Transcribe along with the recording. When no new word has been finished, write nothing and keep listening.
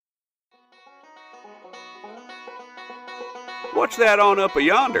What's that on up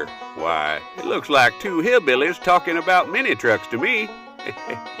yonder? Why, it looks like two hillbillies talking about mini trucks to me.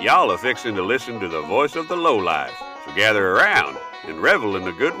 Y'all are fixing to listen to the voice of the lowlife. So gather around and revel in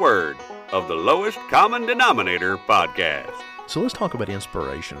the good word of the Lowest Common Denominator podcast. So let's talk about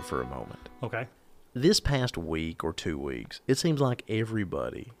inspiration for a moment. Okay. This past week or 2 weeks, it seems like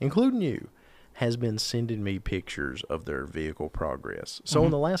everybody, including you, has been sending me pictures of their vehicle progress. So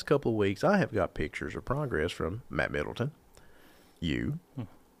in the last couple of weeks, I have got pictures of progress from Matt Middleton, you,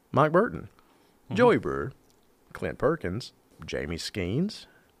 Mike Burton, Joey Brewer, Clint Perkins, Jamie Skeens,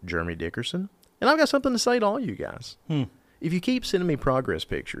 Jeremy Dickerson, and I've got something to say to all you guys. If you keep sending me progress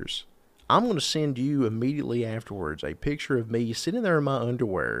pictures, I'm going to send you immediately afterwards a picture of me sitting there in my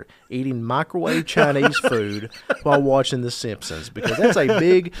underwear eating microwave Chinese food while watching The Simpsons, because that's a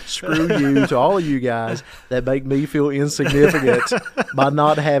big screw you to all of you guys that make me feel insignificant by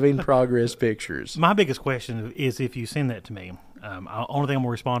not having progress pictures. My biggest question is, if you send that to me, only thing I'm going to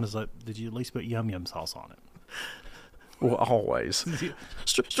respond is, did you at least put yum yum sauce on it? Well, always.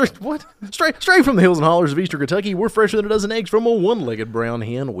 Straight from the hills and hollers of eastern Kentucky, we're fresher than a dozen eggs from a one-legged brown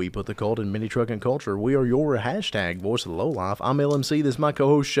hen. We put the cult in mini trucking culture. We are your hashtag voice of the lowlife. I'm LMC. This is my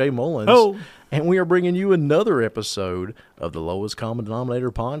co-host, Shay Mullins. Oh. And we are bringing you another episode of the Lowest Common Denominator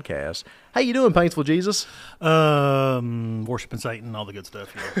podcast. How you doing, Painful Jesus? Worshiping Satan, all the good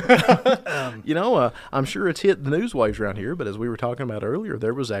stuff. Yeah. I'm sure it's hit the news waves around here, but as we were talking about earlier,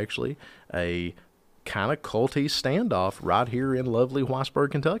 there was actually a kind of culty standoff right here in lovely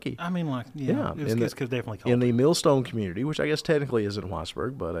Whitesburg, Kentucky. I mean, it's definitely culty. In the Millstone community, which I guess technically isn't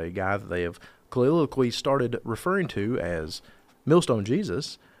Whitesburg, but a guy that they have colloquially started referring to as Millstone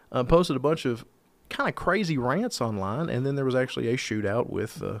Jesus, posted a bunch of kind of crazy rants online, and then there was actually a shootout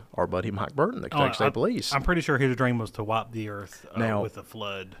with our buddy Mike Burton, the Kentucky State Police. I'm pretty sure his dream was to wipe the earth with a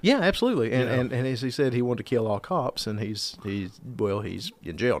flood. Yeah, absolutely. And as he said, he wanted to kill all cops, and he's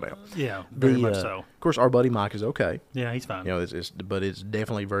in jail now. Yeah, very much so. Of course, our buddy Mike is okay. Yeah, he's fine. But it's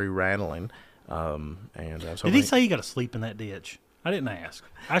definitely very rattling. Did he say you got to sleep in that ditch? I didn't ask.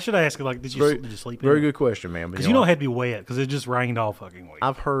 I should ask, did you sleep in it? Very good question, man. Because it had to be wet, because it just rained all fucking week.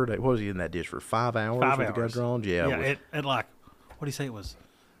 I've heard, what was he in that ditch for 5 hours? 5 with hours. The gun drawn? Yeah. At what do you say it was?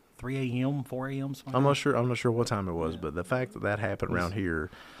 3 a.m., 4 a.m.? I'm not sure what time it was, but the fact that happened around here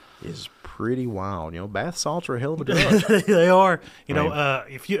is pretty wild. Bath salts are a hell of a drug. They are.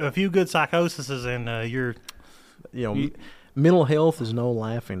 A few good psychoses and you're... mental health is no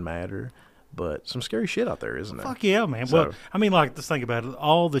laughing matter. But some scary shit out there, isn't there? Fuck yeah, man. So, well, I mean, just think about it.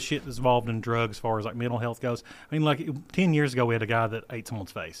 All the shit that's involved in drugs as far as, mental health goes. I mean, 10 years ago, we had a guy that ate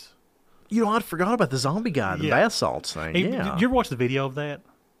someone's face. I forgot about the zombie guy, the bath salts thing. Hey, did you ever watch the video of that?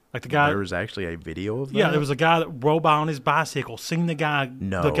 The guy... There was actually a video of that? Yeah, there was a guy that rode by on his bicycle, seen the guy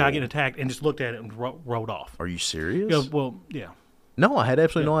getting attacked, and just looked at it and rode off. Are you serious? Yeah, well, yeah. No, I had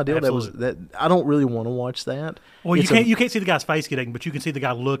absolutely no idea that. I don't really want to watch that. Well, you can't see the guy's face get eaten, but you can see the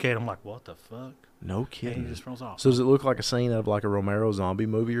guy look at him like, what the fuck? No kidding. And he just rolls off. So does it look like a scene of a Romero zombie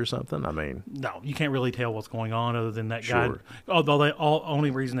movie or something? I mean, no, you can't really tell what's going on other than that guy. Although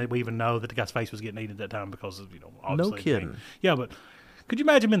only reason that we even know that the guy's face was getting eaten at that time because of obviously. No kidding. Yeah, but could you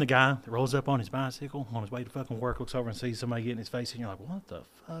imagine being the guy that rolls up on his bicycle on his way to fucking work, looks over and sees somebody getting his face, and you're like, what the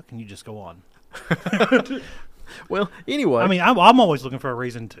fuck? And you just go on. Well, anyway. I mean, I'm always looking for a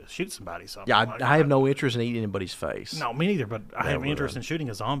reason to shoot somebody. So yeah, I have no interest in eating anybody's face. No, me neither, but I have interest in shooting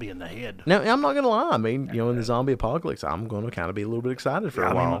a zombie in the head. Now, I'm not going to lie. I mean, in the zombie apocalypse, I'm going to kind of be a little bit excited for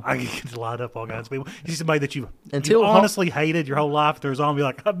a while. I get to light up all kinds of people. You see somebody that you honestly hated your whole life, there's a zombie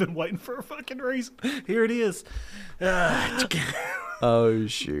I've been waiting for a fucking reason. Here it is. Oh,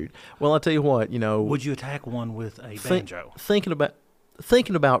 shoot. Well, I'll tell you what, Would you attack one with a banjo?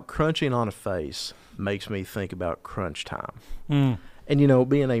 Thinking about crunching on a face makes me think about crunch time. And,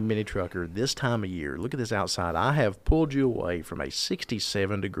 being a mini trucker this time of year, look at this outside. I have pulled you away from a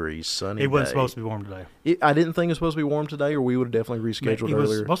 67 degrees sunny day. It wasn't supposed to be warm today. I didn't think it was supposed to be warm today, or we would have definitely rescheduled earlier. It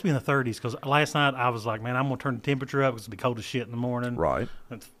was supposed to be in the 30s, because last night I was like, man, I'm going to turn the temperature up because it'll be cold as shit in the morning. Right.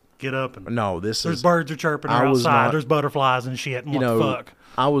 Let's get up. And there's birds are chirping outside. There's butterflies and shit. And what the fuck?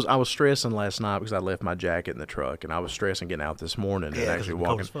 I was stressing last night because I left my jacket in the truck, and I was stressing getting out this morning and actually walking.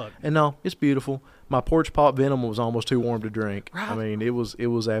 Cold as fuck. And no, it's beautiful. My porch pop venom was almost too warm to drink. Right. I mean, it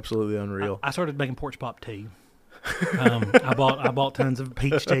was absolutely unreal. I started making porch pop tea. I bought tons of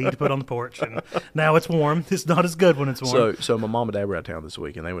peach tea to put on the porch, and now it's warm. It's not as good when it's warm. So my mom and dad were out of town this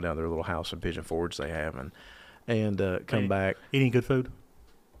week, and they went down to their little house in Pigeon Forge they have, and come back. Eating good food?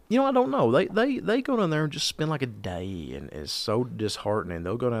 I don't know. They go down there and just spend like a day, and it's so disheartening.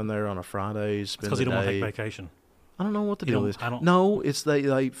 They'll go down there on a Friday, spend the day. Because they don't want to take vacation. I don't know what the You deal don't- is. I don't- No, it's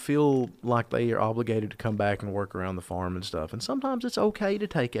they feel like they are obligated to come back and work around the farm and stuff. And sometimes it's okay to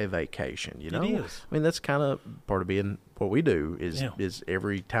take a vacation. You know, is. I mean, that's kind of part of being what we do. Is Yeah. is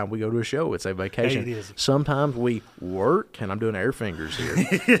every time we go to a show, it's a vacation. It is. Sometimes we work, and I'm doing air fingers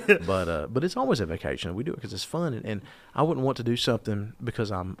here, but it's always a vacation. We do it because it's fun, and I wouldn't want to do something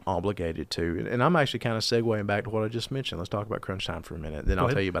because I'm obligated to. And I'm actually kind of segueing back to what I just mentioned. Let's talk about crunch time for a minute. Then I'll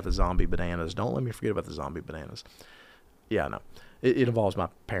ahead. tell you about the zombie bananas. Don't let me forget about the zombie bananas. Yeah, I know. It involves my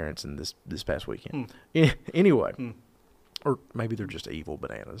parents in this past weekend. Anyway, or maybe they're just evil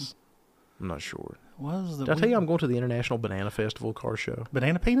bananas. I'm not sure. Was the Did I tell you I'm going to the International Banana Festival car show?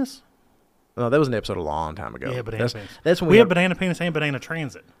 banana penis? No, that was an episode a long time ago. Yeah, banana that's, penis. That's when we we have banana penis and banana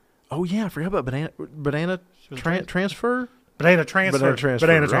transit. Oh yeah, I forgot about banana transfer. Banana transfer. Banana transfer.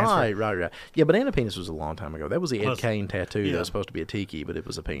 Banana transfer. Right. Yeah, banana penis was a long time ago. That was the Ed Was- Kane tattoo. That yeah. was supposed to be a tiki, but it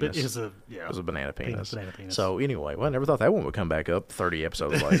was a penis. It is a yeah. It was a banana penis. Banana penis. So anyway, well, I never thought that one would come back up 30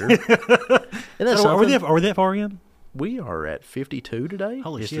 episodes later. And that's So are we something. that far in? We are at 52 today.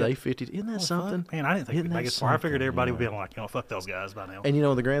 Holy It's shit. today 50. Isn't that Oh, something? fuck. Man, I didn't think Isn't we'd make that it far. I figured something? everybody Yeah. would be like, fuck those guys by now. And you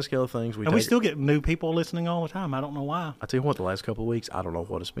know, in the grand scale of things, we We still get new people listening all the time. I don't know why. I tell you what, the last couple of weeks, I don't know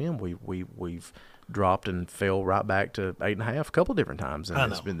what it's been. We've dropped and fell right back to 8.5 a couple different times, and I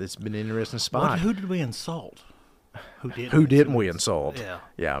it's know. been an interesting What, spot. who did we insult? Who didn't we insult?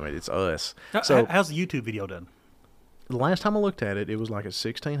 Yeah. I mean, it's us. So, So how's the YouTube video done? the last time I looked at it, it was like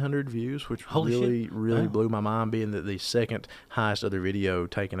 1,600 views, which Holy shit. really Wow. blew my mind. Being that the second highest other video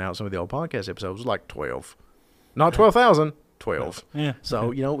taken out some of the old podcast episodes was like 12, not 12,000, 12. Yeah.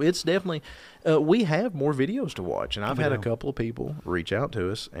 So you know, it's definitely we have more videos to watch, and I've We had a do. couple of people reach out to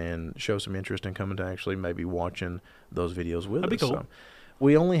us and show some interest in coming to actually maybe watching those videos with That'd be us. cool. So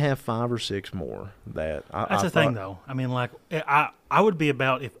we only have 5 or 6 more that That's I the thing, thought- though. I mean, like, I would be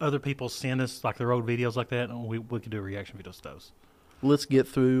about if other people send us like their old videos like that, and we could do reaction videos to those. Let's get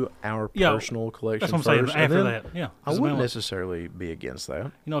through our Yeah, personal collection That's what I'm saying. first, and After then that, yeah. I 'Cause wouldn't like, necessarily be against that.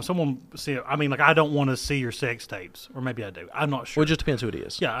 you know, if someone see. I mean, like, I don't want to see your sex tapes, or maybe I do. I'm not sure. Well, it just depends who it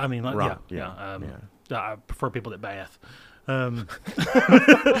is. Yeah, I mean, like, Right, yeah. yeah. I prefer people that bath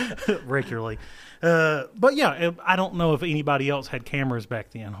regularly. But yeah, I don't know if anybody else had cameras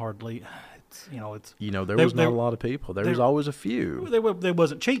back then. Hardly. It's, you know, it's You know, there They- was not they- a lot of people. There was they- always a few. they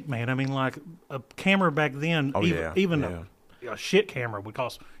wasn't cheap, man. I mean, like a camera back then, Oh, yeah, even yeah. a shit camera would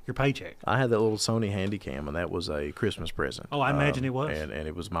cost your paycheck. I had that little Sony Handycam, and that was a Christmas present. Oh, I imagine it was. and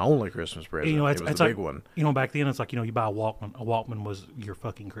it was my only Christmas present. You know, it it's was it's a like big one. you know, back then it's like, you know, you buy a Walkman. A Walkman was your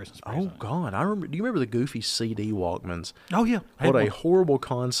fucking Christmas Oh present. God, I remember. Do you remember the goofy CD Walkmans? Oh yeah. I had What a one. horrible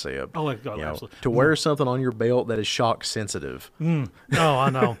concept! Oh, God, you know, absolutely. to wear something on your belt that is shock sensitive. Oh, I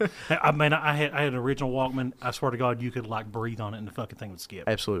know. I mean, I had an original Walkman. I swear to God, you could like breathe on it and the fucking thing would skip.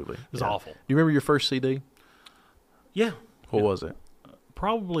 Absolutely, it was awful. Do you remember your first CD? Yeah. What was it?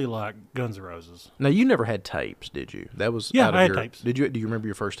 Probably like Guns N' Roses. Now you never had tapes, did you? That was Yeah, out of I had your, tapes. Did you? Do you remember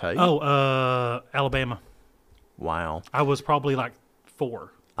your first tape? Oh, Alabama. Wow. I was probably like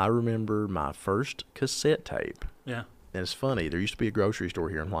 4. I remember my first cassette tape. Yeah. And it's funny. There used to be a grocery store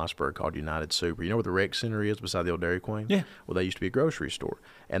here in Whitesburg called United Super. You know where the rec center is beside the old Dairy Queen? Yeah. Well, they used to be a grocery store.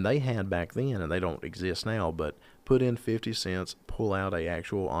 And they had back then, and they don't exist now, but put in 50 cents, pull out a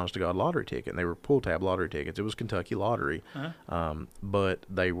actual honest-to-God lottery ticket. And they were pull-tab lottery tickets. It was Kentucky Lottery. But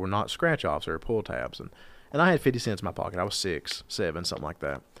they were not scratch-offs. They were pull-tabs. And I had 50 cents in my pocket. I was 6, 7, something like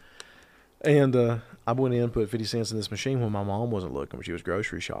that. And I went in and put 50 cents in this machine when my mom wasn't looking, when she was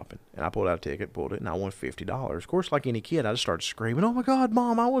grocery shopping. And I pulled out a ticket, pulled it, and I won $50. Of course, like any kid, I just started screaming, "Oh my God,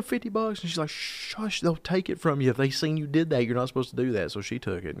 Mom, I won $50. And she's like, "Shush, they'll take it from you. If they seen you did that, you're not supposed to do that." So she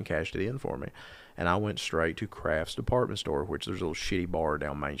took it and cashed it in for me. And I went straight to Kraft's department store, which there's a little shitty bar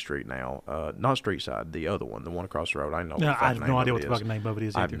down Main Street now. Not Street Side, the other one, the one across the road. I know. Yeah, what I the have no idea what the name of fucking name of it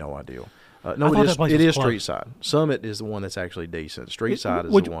is. I have either. no idea. I No, thought it that is, place it was is closed. Street Side. Summit is the one that's actually decent. Street Side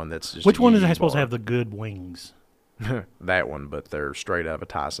is Which- the one that's just Which a one is yee-yee supposed to bar. have the good wings? That one, but they're straight out of a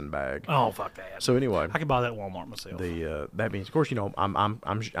Tyson bag. Oh, fuck that. So anyway, I could buy that at Walmart myself. that means, of course, you know,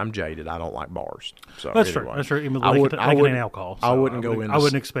 I'm jaded. I don't like bars. So That's anyway, true. That's true. Even I they would, can- I they can would, add alcohol. I so wouldn't go into. I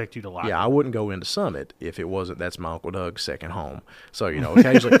wouldn't expect you to like. Yeah, it. I wouldn't go into Summit if it wasn't. That's my Uncle Doug's second home. So you know,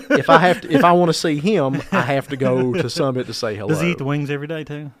 occasionally, if I want to see him, I have to go to Summit to say hello. Does he eat the wings every day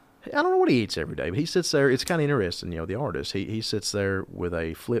too? I don't know what he eats every day, but he sits there. It's kind of interesting, you know. The artist, he sits there with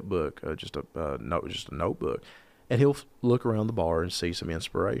a flip book, just a notebook, and he'll look around the bar and see some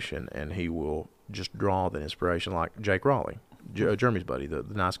inspiration, and he will just draw the inspiration, like Jake Raleigh, Jeremy's buddy, the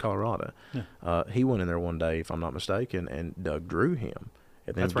nice Colorado. Yeah. He went in there one day, if I'm not mistaken, and Doug drew him.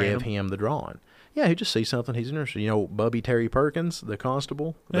 and then That's give random. him the drawing. Yeah, he just sees something he's interested. You know, Bubby Terry Perkins, the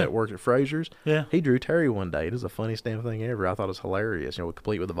constable Yeah. that worked at Fraser's. Yeah. He drew Terry one day. It was the funniest damn thing ever. I thought it was hilarious. You know,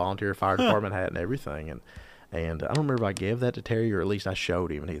 complete with the volunteer fire department hat and everything. And I don't remember if I gave that to Terry or at least I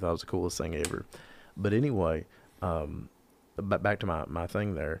showed him, and he thought it was the coolest thing ever. But anyway, back to my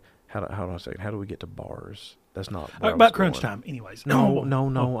thing there. How do I say it? How do we get to bars? That's not where I was About crunch going. time, anyways. No.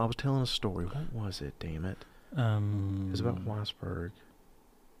 I was telling a story. What was it? Damn it! Um, It's about Weisberg.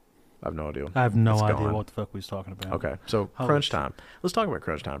 I have no idea. I have no It's idea gone. what the fuck we was talking about. Okay, so Holy crunch shit. time. Let's talk about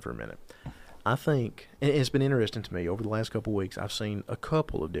crunch time for a minute. I think and it's been interesting to me over the last couple of weeks. I've seen a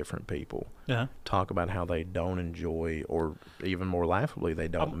couple of different people Yeah. talk about how they don't enjoy, or even more laughably, they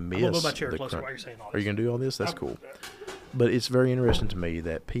don't I'm miss gonna move my chair the closer crunch. while you're saying all Are you this. gonna do all this? That's cool. But it's very interesting to me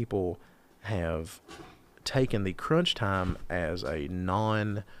that people have taken the crunch time as a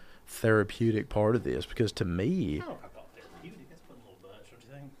non-therapeutic part of this, because to me, I don't know if I call it therapeutic. That's putting a little much, don't you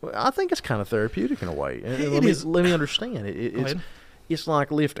think? well, I think it's kind of therapeutic in a way. And It let me, is. let me understand. Go ahead. It's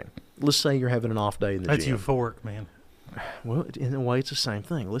like lifting. Let's say you're having an off day in the That's gym. euphoric, man. Well, in a way, it's the same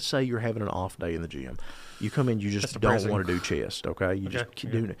thing. Let's say you're having an off day in the gym. You come in, you just That's don't depressing. want to do chest, okay? You just Okay, keep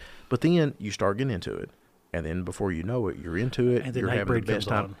okay. doing it. But then you start getting into it. And then before you know it, you're into it. And then you're Nate having the Breed best comes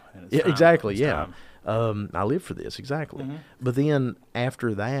time. on, and it's Yeah, time. exactly. It's Yeah. time. I live for this, exactly. Mhm. But then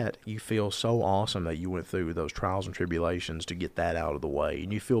after that, you feel so awesome that you went through those trials and tribulations to get that out of the way.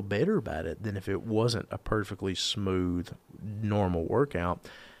 And you feel better about it than if it wasn't a perfectly smooth, normal workout.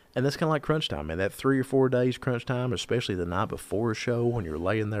 And that's kind of like crunch time, man. That 3 or 4 days crunch time, especially the night before a show when you're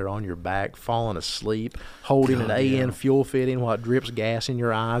laying there on your back, falling asleep, holding an God, AN yeah. fuel fitting while it drips gas in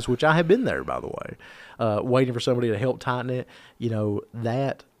your eyes, which I have been there, by the way, waiting for somebody to help tighten it. You know,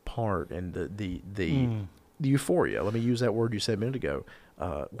 that part and the euphoria. Let me use that word you said a minute ago.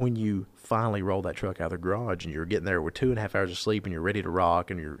 When you finally roll that truck out of the garage and you're getting there with 2.5 hours of sleep and you're ready to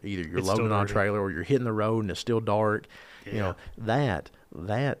rock, and you're It's loading still it on a dirty. trailer or you're hitting the road and it's still dark. You know, Yeah. that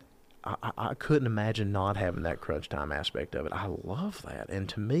I couldn't imagine not having that crunch time aspect of it. I love that. And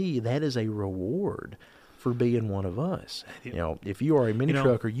to me, that is a reward for being one of us. You know, if you are a mini You know-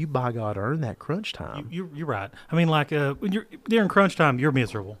 trucker, you by God earn that crunch time. You're right. I mean, like when you're during crunch time, you're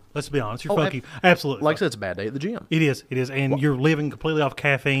miserable. Let's be honest. You're Oh, funky. Absolutely. Like I said, it's a bad day at the gym. It is, and you're living completely off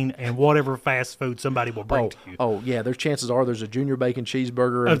caffeine and whatever fast food somebody will bring to you. Oh, yeah. There's chances are there's a junior bacon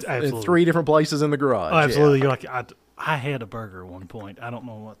cheeseburger in Absolutely. 3 different places in the garage. Oh, absolutely. Yeah. You're like, I had a burger at one point. I don't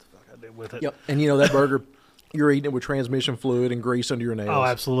know what the fuck I did with it. Yep. And you know that burger, you're eating it with transmission fluid and grease under your nails. Oh,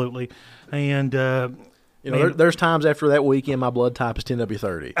 absolutely. And You know, man, there's times after that weekend my blood type is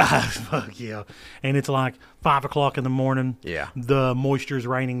 10W30. fuck yeah. And it's like 5 o'clock in the morning. Yeah. The moisture's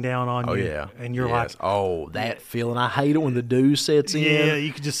raining down on Oh you. yeah. And you're Yes. like, oh, that feeling. I hate it when the dew sets in. yeah,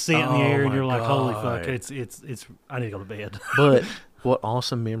 you could just see it in the Oh, air, and my you're like, holy God. fuck, it's. I need to go to bed. But what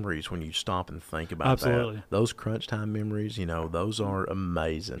awesome memories when you stop and think about Absolutely. that. Those crunch time memories, you know, those are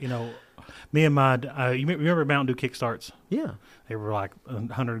amazing. You know, me and my, you remember Mountain Dew Kickstarts? Yeah. They were like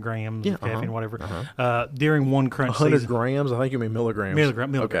 100 grams Yeah, of caffeine, uh-huh, whatever. During one crunch 100 season, grams. I think you mean milligrams.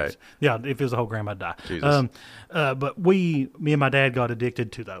 milligrams. Okay. Yeah, if it was a whole gram, I'd die. Jesus. But me and my dad got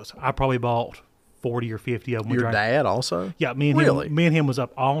addicted to those. I probably bought 40 or 50 of them. We Your drank- dad also? Yeah, me and Really? him was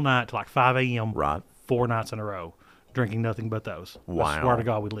up all night to like 5 a.m. Right. 4 nights in a row, drinking nothing but those. Wow. I swear to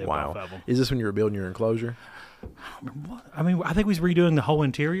God, we lived wow. off of them. Is this when you were building your enclosure? I mean, I think we was redoing the whole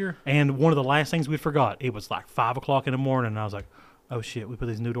interior, and one of the last things we forgot, it was like 5 o'clock in the morning, and I was like, oh shit, we put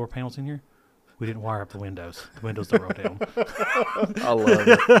these new door panels in here? We didn't wire up the windows. The windows don't roll down. I love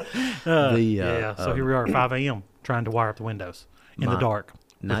it. Yeah, so here we are at 5 a.m. trying to wire up the windows in the dark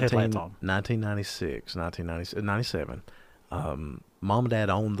with headlights on. 1996, 1997. Mom and Dad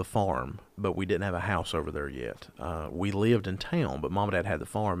owned the farm, but we didn't have a house over there yet. We lived in town, but Mom and Dad had the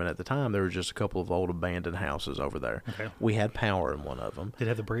farm, and at the time there was just a couple of old abandoned houses over there. Okay. We had power in one of them. Did it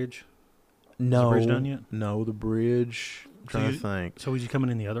have the bridge? No, bridge done yet? No, the bridge. I'm trying to think. So was you coming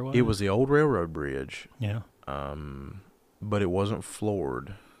in the other way? It was the old railroad bridge, Yeah. but it wasn't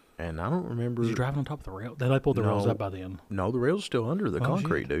floored, and I don't remember. Was you driving on top of the rail? They pulled the rails No. up by then. No, the rails are still under the Oh,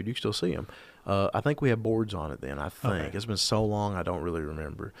 concrete, shit. dude. You can still see them. I think we had boards on it then. I think Okay. it's been so long, I don't really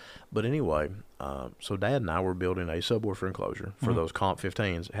remember. But anyway, so Dad and I were building a subwoofer enclosure for those Comp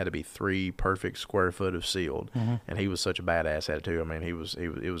 15s. It had to be 3 perfect square foot of sealed, and he was such a badass at it too. I mean,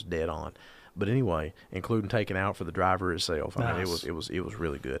 it was dead on. But anyway, including taking out for the driver itself. I mean, Nice. it was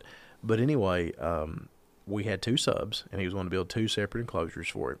really good. But anyway, we had 2 subs, and he was going to build 2 separate enclosures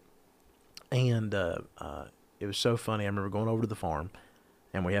for it. And it was so funny. I remember going over to the farm,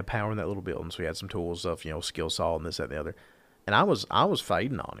 and we had power in that little building, so we had some tools, stuff, skill saw and this, that, and the other. And I was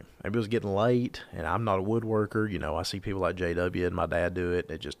fading on him. It was getting late, and I'm not a woodworker. You know, I see people like JW and my dad do it.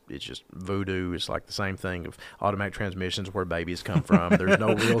 It's just voodoo. It's like the same thing of automatic transmissions where babies come from. There's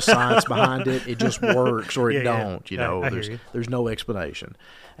no real science behind it. It just works or it don't. You know, there's no explanation.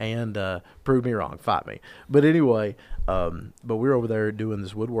 And prove me wrong, fight me. But anyway, but we were over there doing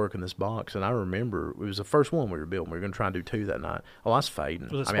this woodwork in this box, and I remember it was the first one we were building. We were going to try and do 2 that night. Oh, I was fading.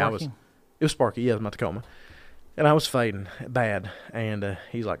 Was it Sparky? It was Sparky. Yeah, it was my Tacoma. And I was fading bad. And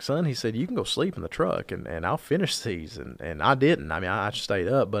he's like, son, he said, you can go sleep in the truck and I'll finish these. And I didn't. I mean, I stayed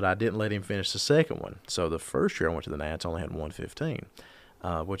up, but I didn't let him finish the second one. So the first year I went to the Nats, I only had 115,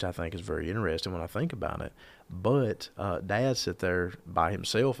 which I think is very interesting when I think about it. But Dad sat there by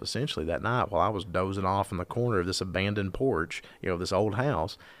himself essentially that night while I was dozing off in the corner of this abandoned porch, you know, this old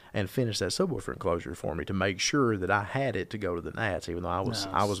house, and finished that subwoofer enclosure for me to make sure that I had it to go to the Nats, even though I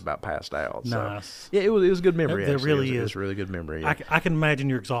was about passed out. Nice. So, yeah, it was a good memory. There really is. It was a really good memory. Yeah. I can imagine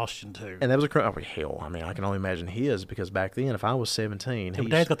your exhaustion too. And that was hell. I mean, I can only imagine his because back then, if I was 17,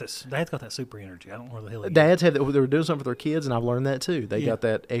 Dad's got that super energy. I don't know where the hell. Dads have that. They were doing something for their kids, and I've learned that too. They got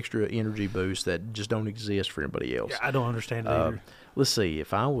that extra energy boost that just don't exist for anybody else. Yeah, I don't understand it either. Let's see.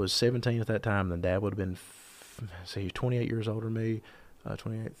 If I was 17 at that time, then Dad would have been, he's 28 years older than me,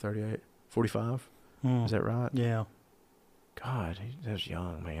 28, 38. 45? Is that right? Yeah. God, that's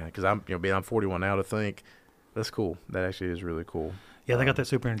young, man. Because I'm 41 now to think. That's cool. That actually is really cool. Yeah, they got that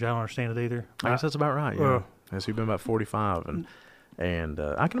super energy. I don't understand it either. I guess that's about right. Yeah. Yes, we've been about 45, and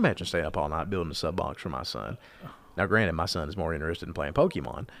I can imagine staying up all night building a sub box for my son. Now, granted, my son is more interested in playing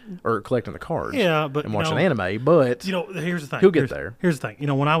Pokemon or collecting the cards. Yeah, but and watching anime. But here's the thing. He'll get there. Here's the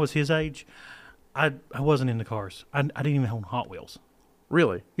thing. When I was his age, I wasn't into cars. I didn't even own Hot Wheels.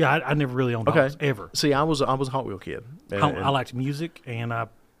 Really? Yeah, I never really owned Hot Wheels, ever. See, I was a Hot Wheel kid. I liked music, and I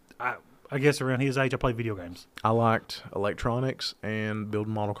guess around his age, I played video games. I liked electronics and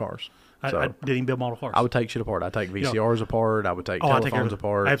building model cars. I didn't even build model cars. I would take shit apart. I'd take VCRs apart. I would take telephones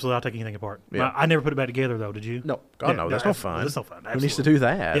apart. Absolutely, I'll take anything apart. Yeah. I never put it back together, though. Did you? No. God, no. That's no fun. That's no fun. Absolutely. Who needs to do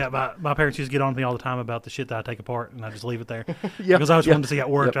that? Yeah, my parents used to get on me all the time about the shit that I take apart, and I just leave it there. Because I was wanting to see how it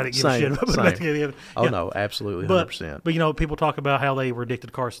worked. I didn't give a shit about putting it back together. Oh, no. Absolutely, 100%. But people talk about how they were addicted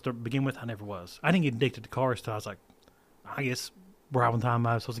to cars to begin with. I never was. I didn't get addicted to cars until I was like, I guess, around the time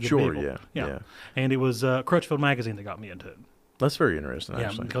I was supposed to get a vehicle. Yeah. And it was Crutchfield Magazine that got me into it. That's very interesting,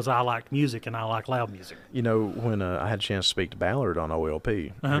 actually. Yeah, because I like music and I like loud music. When I had a chance to speak to Ballard on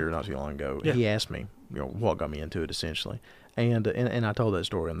OLP here not too long ago, he asked me, what got me into it, essentially. And I told that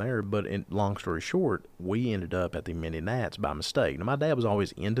story in there, but long story short, we ended up at the Mini Nats by mistake. Now, my dad was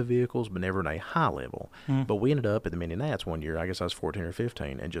always into vehicles, but never in a high level. But we ended up at the Mini Nats one year, I guess I was 14 or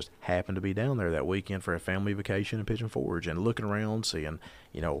 15, and just happened to be down there that weekend for a family vacation in Pigeon Forge and looking around, seeing,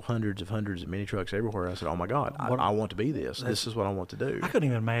 hundreds of mini trucks everywhere. I said, oh, my God, I want to be this. This is what I want to do. I couldn't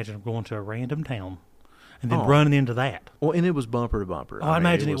even imagine going to a random town and then running into that. Well, and it was bumper to bumper. Oh, I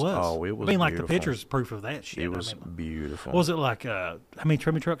imagine it was. Oh, it was beautiful. like the picture's proof of that shit. It was beautiful. Was it like, how many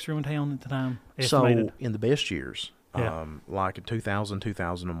Tremor trucks were in town at the time? Estimated? So, in the best years, Yeah. Like in 2000,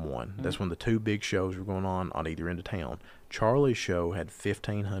 2001. That's when the two big shows were going on either end of town. Charlie's show had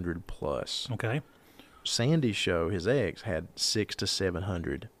 1,500 plus. Okay. Sandy's show, his ex, had 600 to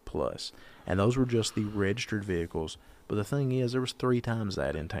 700 plus. And those were just the registered vehicles. But the thing is, there was 3 times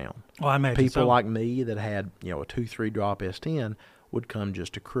that in town. Oh, I imagine People like me that had, a 2-3 drop S10 would come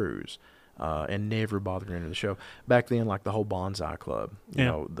just to cruise. And never bother to enter the show. Back then, like the whole Bonsai Club,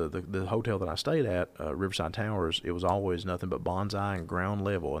 the hotel that I stayed at, Riverside Towers, it was always nothing but Bonsai and ground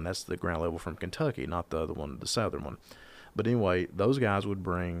level, and that's the ground level from Kentucky, not the other one, the southern one. But anyway, those guys would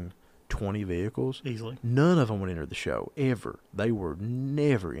bring 20 vehicles. Easily. None of them would enter the show, ever. They were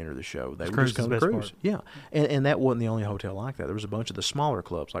never enter the show. They would just come to cruise. Yeah. And that wasn't the only hotel like that. There was a bunch of the smaller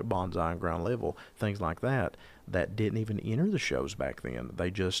clubs like Bonsai and Ground Level, things like that didn't even enter the shows back then.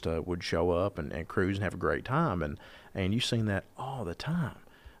 They just would show up and cruise and have a great time. And you've seen that all the time.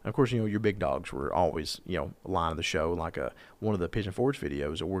 And of course, your big dogs were always, lining the show. Like one of the Pigeon Forge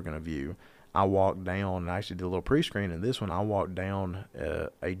videos that we're going to view, I walked down, and I actually did a little pre-screen in this one. I walked down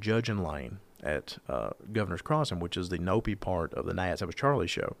a judging lane at Governor's Crossing, which is the Nopi part of the Nats. That was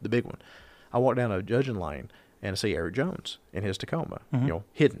Charlie's show, the big one. I walked down a judging lane and I see Eric Jones in his Tacoma,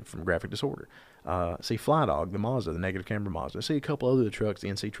 hidden from graphic disorder. See Fly Dog, the Mazda, the negative camber Mazda. See a couple other trucks, the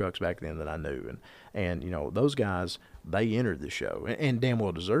NC trucks back then that I knew. And those guys, they entered the show, and damn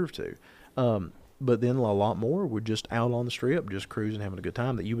well deserved to. But then a lot more were just out on the strip, just cruising, having a good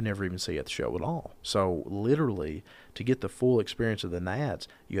time that you would never even see at the show at all. So literally, to get the full experience of the Nats,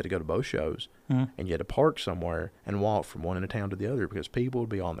 you had to go to both shows, and you had to park somewhere and walk from one end of town to the other because people would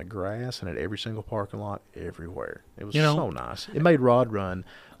be on the grass and at every single parking lot everywhere. It was so nice. It made Rod Run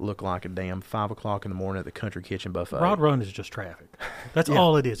look like a damn 5 o'clock in the morning at the Country Kitchen buffet. Rod Run is just traffic. That's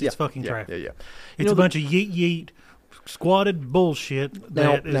all it is. It's fucking traffic. It's a bunch of yeet squatted bullshit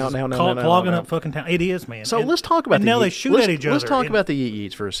that is clogging up fucking town. It is, man. So let's talk about now they shoot at each other. Let's talk about the yeet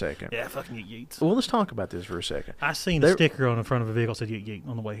yeets for a second. Yeah, fucking yeets. Well, let's talk about this for a second. I seen a sticker on the front of a vehicle that said yeet yeet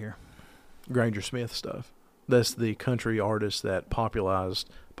on the way here. Granger Smith stuff. That's the country artist that popularized,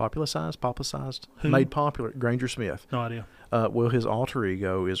 Who? made popular Granger Smith. No idea. Well, his alter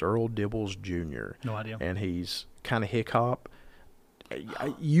ego is Earl Dibbles Jr. No idea. And he's kind of hip hop.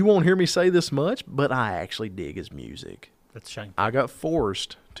 You won't hear me say this much, but I actually dig his music. That's shameful. I got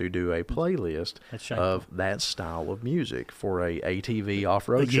forced to do a playlist That's of that style of music for a ATV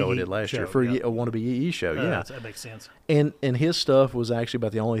off-road show I did last year for a Wannabe Yee show. That makes sense. And his stuff was actually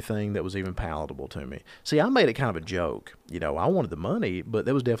about the only thing that was even palatable to me. See, I made it kind of a joke. You know, I wanted the money, but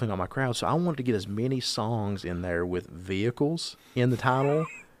that was definitely not my crowd. So I wanted to get as many songs in there with vehicles in the title.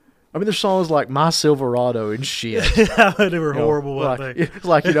 I mean, there's songs like My Silverado and shit. They were horrible. It's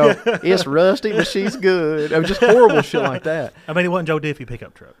like, it's rusty, but she's good. I mean, just horrible shit like that. I mean, it wasn't Joe Diffie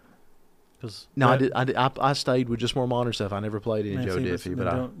pickup truck. No, I stayed with just more modern stuff. I never played any Joe Diffie,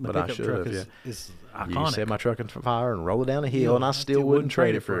 but I should have. Yeah, it's iconic. You set my truck on fire and roll it down a hill, and I still wouldn't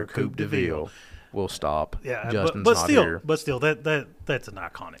trade it for a Coupe de Ville. We'll stop. Yeah, Justin's but not still, here. But still, that's an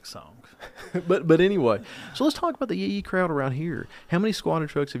iconic song. but anyway, so let's talk about the Yee crowd around here. How many squatter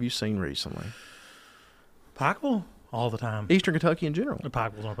trucks have you seen recently? Pikeville all the time. Eastern Kentucky in general.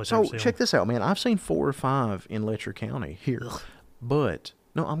 Pikeville's one place. So check this out, man. I've seen 4 or 5 in Letcher County here, but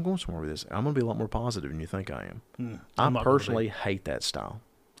no, I'm going somewhere with this. I'm going to be a lot more positive than you think I am. I personally hate that style.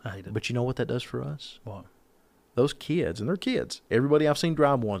 I hate it. But you know what that does for us? What? Those kids, and they're kids. Everybody I've seen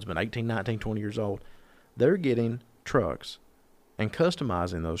drive one's been 18, 19, 20 years old. They're getting trucks and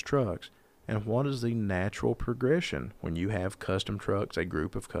customizing those trucks. And what is the natural progression when you have custom trucks, a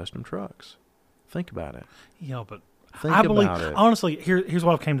group of custom trucks? Think about it. Yeah, but I believe it. Honestly, here's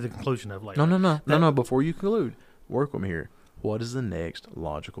what I've came to the conclusion of lately. No. Before you conclude, work with me here. What is the next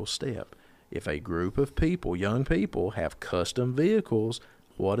logical step? If a group of people, young people, have custom vehicles,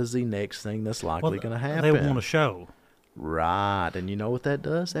 what is the next thing that's likely going to happen? They want a show. Right. And you know what that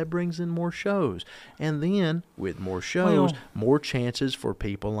does? That brings in more shows. And then, with more shows, more chances for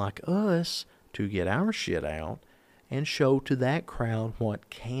people like us to get our shit out and show to that crowd what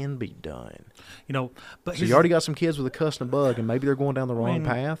can be done. But so you already got some kids with a custom bug, and maybe they're going down the wrong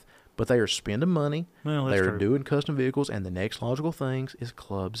path, but they are spending money. They're doing custom vehicles, and the next logical things is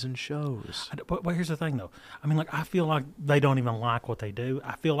clubs and shows. But here's the thing, though. I mean, I feel like they don't even like what they do.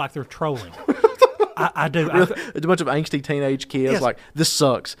 I feel like they're trolling. I do. It's a bunch of angsty teenage kids like, this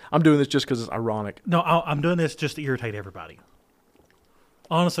sucks. I'm doing this just because it's ironic. No, I'm doing this just to irritate everybody.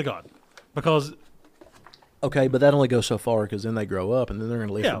 Honest to God. Because... Okay, but that only goes so far because then they grow up and then they're going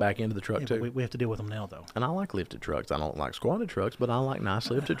to lift it back into the truck too. We have to deal with them now, though. And I like lifted trucks. I don't like squatted trucks, but I like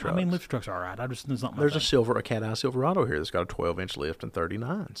nice lifted trucks. I mean, lifted trucks are all right. It's not my There's thing. a Cat Eye Silverado here that's got a 12-inch lift and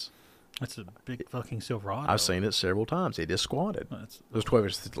 39s. That's a big fucking Silverado. I've seen it several times. It is squatted. There's 12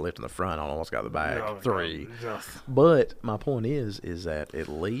 inches lift in the front. I don't know what's got in the back. 3. But my point is that at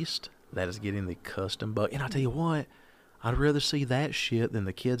least that is getting the custom bug. And I tell you what, I'd rather see that shit than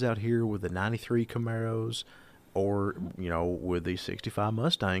the kids out here with the 93 Camaros or, with the 65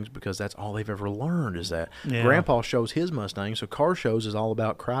 Mustangs, because that's all they've ever learned is that. Grandpa shows his Mustang, so car shows is all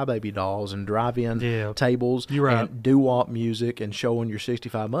about crybaby dolls and drive-in tables and doo-wop music and showing your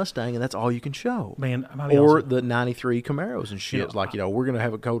 65 Mustang, and that's all you can show. Man, or the 93 Camaros and shit. It's like, we're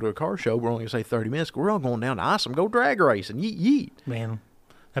going to go to a car show. We're only going to say 30 minutes. We're all going down to Isom, go drag racing, yeet. Man,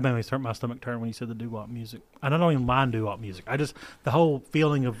 that made my stomach turn when you said the doo-wop music. And I don't even mind doo-wop music. The whole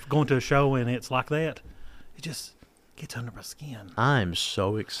feeling of going to a show and it's like that, it just gets under my skin. I'm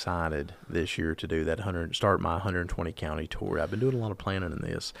so excited this year to do that start my 120 county tour. I've been doing a lot of planning in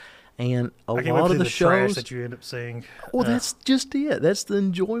this, and a lot of the shows trash that you end up seeing. Well, that's just it. That's the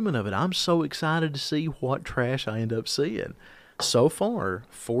enjoyment of it. I'm so excited to see what trash I end up seeing. So far,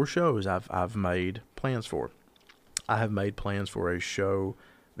 4 shows I've made plans for. I have made plans for a show,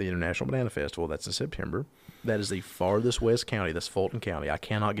 the International Banana Festival. That's in September. That is the farthest west county. That's Fulton County. I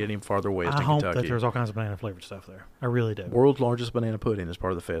cannot get any farther west in Kentucky. I hope that there's all kinds of banana-flavored stuff there. I really do. World's largest banana pudding is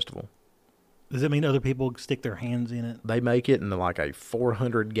part of the festival. Does it mean other people stick their hands in it? They make it in like a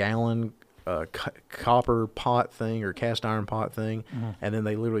 400-gallon copper pot thing or cast iron pot thing, and then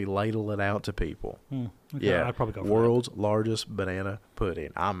they literally ladle it out to people. Okay, Yeah, I'd probably go for world's largest banana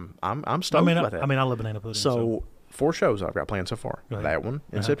pudding. I'm that. stoked about that. I love banana pudding. So 4 shows I've got planned so far. Go ahead. That one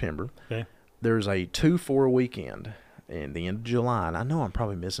in September. Okay. There's a 2-4 weekend in the end of July, and I know I'm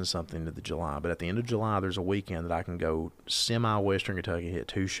probably missing something at the July, but at the end of July, there's a weekend that I can go semi-western Kentucky, hit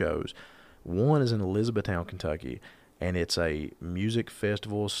 2 shows. One is in Elizabethtown, Kentucky, and it's a music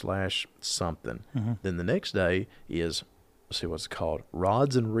festival / something. Then the next day is, let's see what's it called,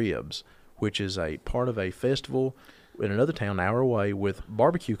 Rods and Ribs, which is a part of a festival in another town an hour away with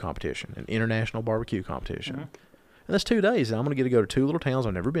barbecue competition, an international barbecue competition. And that's 2 days, and I'm going to get to go to 2 little towns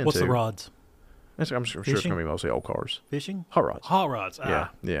I've never been What's to. the rods? I'm sure it's Fishing? going to be mostly old cars. Fishing? Hot rods. Hot rods. Yeah.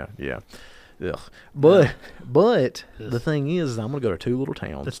 Ugh. But the thing is, I'm going to go to 2 little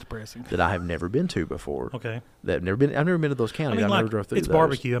towns That's depressing. that I have never been to before. Okay. I've never been to those I counties. mean, I've like, never drove through it's those.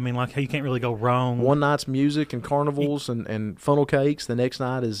 barbecue. I mean, like, you can't really go wrong. One night's music and carnivals and funnel cakes. The next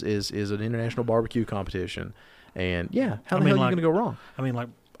night is an international barbecue competition. And yeah, how the hell are you going to go wrong? I mean, like,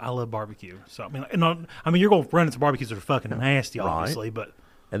 I love barbecue. So, I mean, you're going to run into barbecues that are fucking nasty, obviously, but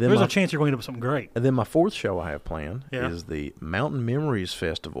And then there's a chance you're going to end up with something great. And then my 4th show I have planned Yeah. is the Mountain Memories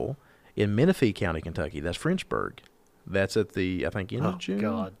Festival in Menifee County, Kentucky. That's Frenchburg. That's at the, I think, end of June,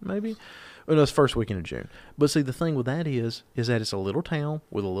 God. maybe? Oh, no, it's first weekend of June. But see, the thing with that is that it's a little town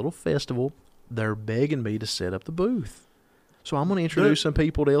with a little festival. They're begging me to set up the booth. So I'm going to introduce some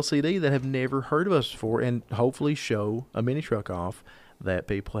people to LCD that have never heard of us before and hopefully show a mini truck off that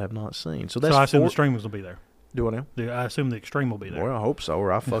people have not seen. So that's So I assume 4. the Extreme will be there. Do I now? I assume the Extreme will be there. Well, I hope so,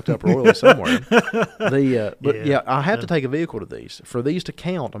 or I fucked up royally somewhere. But I have to take a vehicle to these. For these to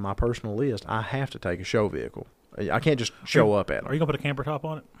count on my personal list, I have to take a show vehicle. I can't just show up at Are them. you going to put a camper top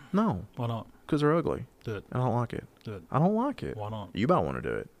on it? No, Why not? because they're ugly. Do it. I don't like it. Do it. I don't like it. Why not? You might want to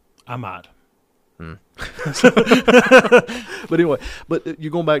do it. I might. But anyway,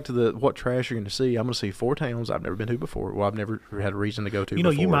 you're going back to what trash you're going to see. I'm going to see 4 towns I've never been to before. Well, I've never had a reason to go to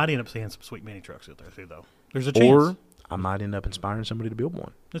before. You might end up seeing some sweet mini trucks out there, too, though. There's a chance. Or I might end up inspiring somebody to build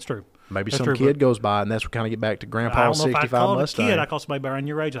one. That's true. Maybe That's some true, kid but goes by, and that's what kind of get back to I Grandpa's don't know if I 65 called Mustang. a kid. I call somebody around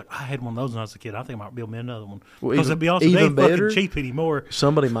your age, like, I had one of those when I was a kid. I think I might build me another one. Well, Because even- to be honest, they even ain't fucking better, cheap anymore.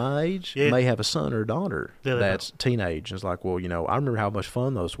 Somebody my age Yeah. may have a son or a daughter Yeah, they that's teenage. It's like, well, I remember how much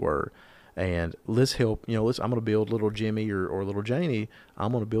fun those were. And let's help, I'm going to build little Jimmy or little Janie.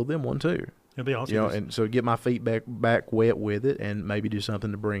 I'm going to build them one too. It'll be awesome. And so get my feet back wet with it and maybe do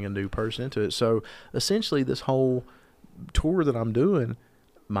something to bring a new person into it. So essentially this whole tour that I'm doing,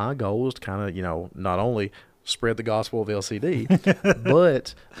 my goal is to kind of, not only spread the gospel of LCD,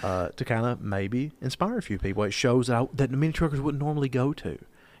 but to kind of maybe inspire a few people. It shows that the mini truckers wouldn't normally go to.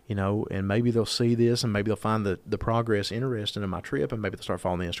 And maybe they'll see this and maybe they'll find the progress interesting in my trip and maybe they'll start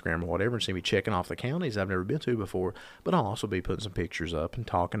following the Instagram or whatever and see me checking off the counties I've never been to before. But I'll also be putting some pictures up and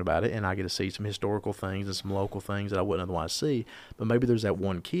talking about it, and I get to see some historical things and some local things that I wouldn't otherwise see. But maybe there's that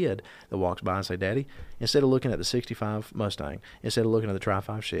one kid that walks by and say, Daddy, instead of looking at the 65 Mustang, instead of looking at the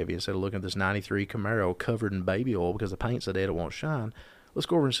Tri-5 Chevy, instead of looking at this 93 Camaro covered in baby oil because the paint's so dead it won't shine, let's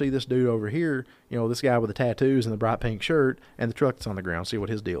go over and see this dude over here, this guy with the tattoos and the bright pink shirt and the truck that's on the ground, see what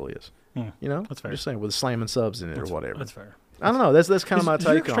his deal is. That's fair. Just saying, with slamming subs in it or whatever. That's fair. I don't know. That's kind of my Is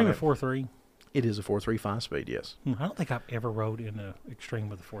your take on Extreme it. a 4.3? It is a 4.35 speed, yes. I don't think I've ever rode in an Extreme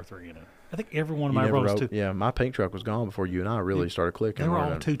with a 4.3 in it. I think every one of You my never roads rode- too. Yeah, my pink truck was gone before you and I really started clicking. They were all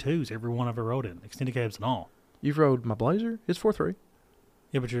on it. 2.2s. Every one I've ever rode in, extended cabs and all. You've rode my Blazer? It's 4.3.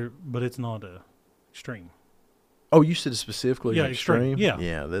 Yeah, but it's not a Extreme. Oh, you said specifically Yeah, an Extreme. Extreme? Yeah.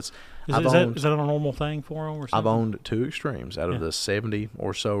 Yeah, that's. Is I've that owned, a normal thing for them or something? I've owned 2 Extremes out of Yeah. the 70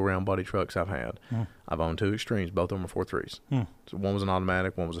 or so round body trucks I've had. I've owned 2 Extremes. Both of them are 4.3s. So one was an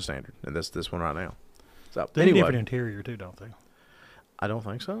automatic, one was a standard, and that's this one right now. So They have anyway, different interior too, don't they? I don't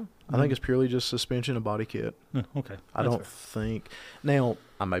think so. I think it's purely just suspension and body kit. Okay. I that's don't think. Now,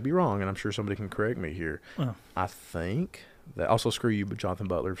 I may be wrong, and I'm sure somebody can correct me here. fair. I think that also screw you, but Jonathan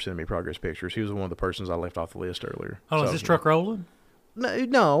Butler for sending me progress pictures. He was one of the persons I left off the list earlier. Oh, So, is this truck rolling?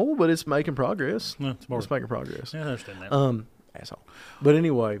 No, but it's making progress. No, it's more. It's making progress. Yeah, I understand that. Asshole. But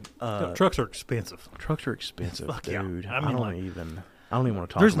anyway, Trucks are expensive. trucks are expensive, Fuck yeah. dude. I I, mean, don't like, even want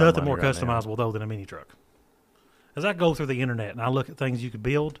to talk. There's about nothing money more right now. customizable though than a mini truck. As I go through the internet and I look at things you could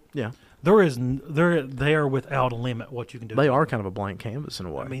build, Yeah, they are without a limit what you can do. they are kind of a blank canvas in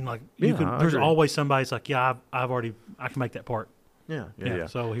a way. I mean, like Yeah, you can. I There's agree. always somebody that's like, yeah, I can make that part. yeah.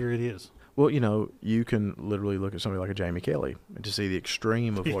 So here it is. Well, you can literally look at somebody like a Jamie Kelly and to see the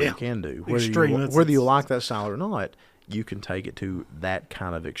extreme of what Yeah. you can do. Extreme, Whether you it's- like that style or not, you can take it to that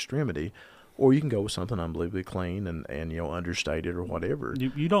kind of extremity. or you can go with something unbelievably clean and understated or whatever.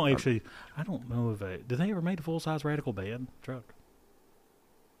 You don't actually. I don't know if did they ever make a full size radical bed truck?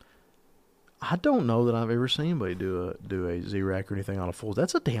 I don't know that I've ever seen anybody do a Z-Rack or anything on a full.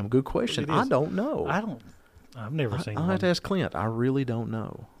 That's a damn good question. I don't know. I've never seen I'll one. have to ask Clint. I really don't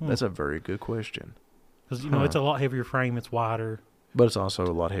know. That's a very good question. Because, it's a lot heavier frame. It's wider. But it's also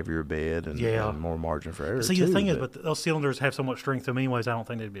a lot heavier bed and, Yeah. and more margin for error. See, too, the thing is, but those cylinders have so much strength to them anyways, I don't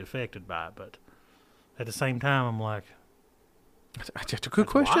think they'd be affected by it. But at the same time, I'm like, that's a good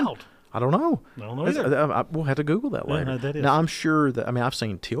that's question. wild. I don't know. I don't know either. We'll have to Google that Yeah, later. no, that is. Now, I'm sure that, I've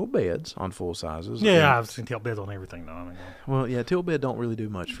seen tilt beds on full sizes. Yeah, I've seen tilt beds on everything, though. I mean, Well, yeah, tilt bed don't really do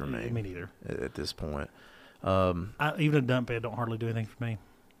much for me. Me neither. At this point. Even a dump bed don't hardly do anything for me.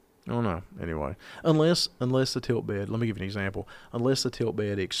 I don't know. Anyway, unless the tilt bed, let me give you an example. Unless the tilt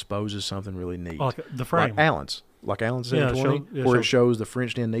bed exposes something really neat. Like the frame. Like Allen's Yeah, 720, where it shows the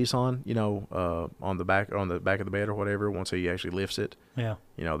French-in Nissan, on the back of the bed or whatever. Once he actually lifts it, Yeah.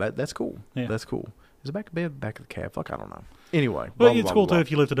 that's cool. Yeah. That's cool. Is the back of the bed, back of the cab? Fuck, I don't know. Anyway, Well, blah, it's blah, cool blah, too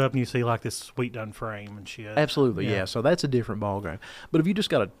if you lift it up and you see like this sweet done frame and shit. Absolutely, yeah. So that's a different ballgame. But if you just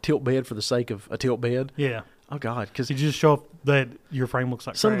got a tilt bed for the sake of a tilt bed, Yeah. oh god, because Did you just show up that your frame looks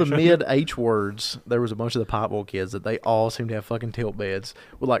like some of the trash? mid H words, there was a bunch of the Pop Bowl kids that they all seemed to have fucking tilt beds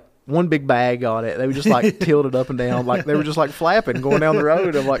with like one big bag on it. They were just like tilted up and down, like they were just like flapping going down the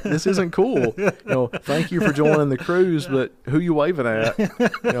road. I'm like, this isn't cool. Thank you for joining the cruise, but who you waving at?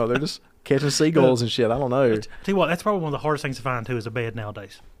 They're just catching seagulls and shit. I don't know. Tell you what, that's probably one of the hardest things to find too is a bed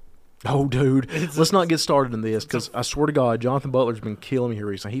nowadays. Oh, dude. Let's not get started in this because I swear to God, Jonathan Butler's been killing me here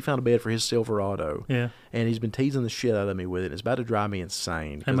recently. He found a bed for his Silverado. Yeah. And he's been teasing the shit out of me with it. It's about to drive me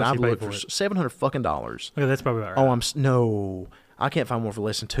insane. How Because much I've you paid looked for for it? $700 fucking dollars. Okay, that's probably about right. Oh, no. I can't find one for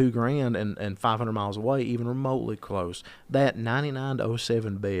less than $2,000 and 500 miles away, even remotely close. That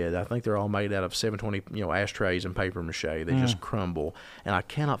 99-07 bed, I think they're all made out of 720, ashtrays and paper mache. They just crumble, and I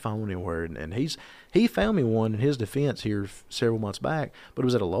cannot find one anywhere. And he found me one in his defense here several months back, but it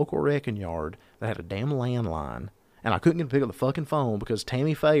was at a local wrecking yard that had a damn landline. And I couldn't get to pick up the fucking phone because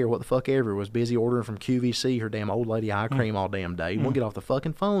Tammy Faye or what the fuck ever was busy ordering from QVC her damn old lady eye cream all damn day. Wouldn't get off the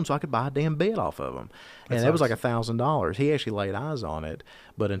fucking phone so I could buy a damn bed off of him. And that was like $1,000. He actually laid eyes on it,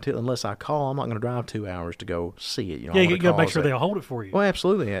 but unless I call, I'm not going to drive 2 hours to go see it. Yeah, you got to make sure they'll hold it for you. Well,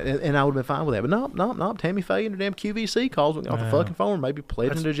 absolutely, and I would have been fine with that. But no. Tammy Faye and her damn QVC calls me off the fucking phone, maybe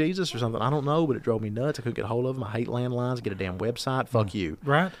pledging to Jesus or something. I don't know, but it drove me nuts. I couldn't get a hold of them. I hate landlines. Get a damn website. Fuck you.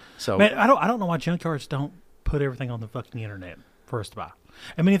 Right? So, man, I don't know why junkyards don't put everything on the fucking internet for us to buy.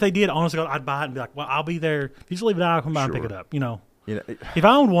 I mean, if they did, honestly, I'd buy it and be like, well, I'll be there. If you just leave it out, I'll come by and pick it up. If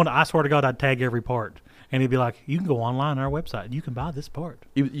I owned one, I swear to God, I'd tag every part. And it'd be like, you can go online on our website and you can buy this part.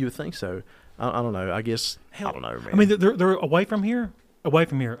 you would think so. I don't know. I guess I don't know, man. I mean, they're away from here.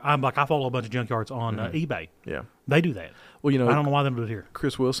 I follow a bunch of junkyards on eBay. Yeah. They do that. Well, I don't know why they don't do it here.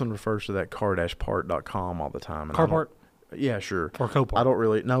 Chris Wilson refers to that car-part.com all the time. And Carpart? Yeah, sure. Or Copart? I don't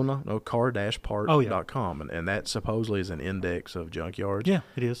really. No. Car-part.com. Oh, yeah. And that supposedly is an index of junkyards. Yeah,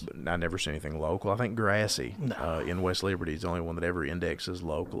 it is. But I never see anything local. I think Grassy in West Liberty is the only one that ever indexes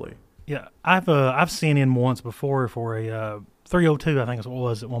locally. Yeah, I've seen in once before for a 302, I think is what it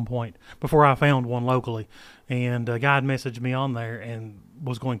was at one point, before I found one locally. And a guy had messaged me on there and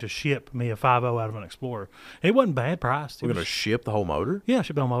was going to ship me a 5.0 out of an Explorer. It wasn't bad priced. We're going to ship the whole motor? Yeah,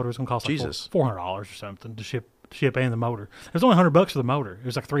 ship the whole motor. It's going to cost like Jesus. $400 or something to ship and the motor. It was only $100 for the motor. It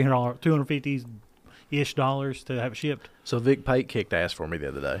was like $300, $250-ish dollars to have it shipped. So Vic Pate kicked ass for me the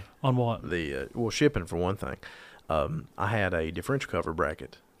other day. On what? Shipping for one thing. I had a differential cover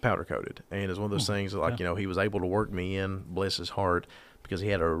bracket, powder coated, and it's one of those things that, like, he was able to work me in, bless his heart, because he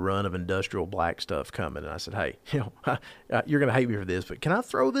had a run of industrial black stuff coming. And I said, hey, you're going to hate me for this, but can I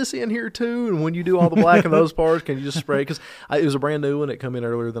throw this in here too? And when you do all the black in those parts, can you just spray? Because it was a brand new one. It come in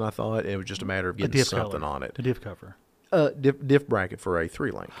earlier than I thought. And it was just a matter of getting something on it. The diff cover. Diff bracket for a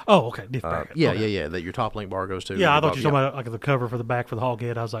 3-link. Oh, okay. Diff bracket. Yeah. That your top link bar goes to. Yeah, I thought you were talking about like the cover for the back for the hog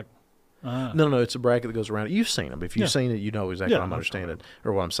head. I was like, No, it's a bracket that goes around it. You've seen them. If you've seen it, you know exactly what I'm understanding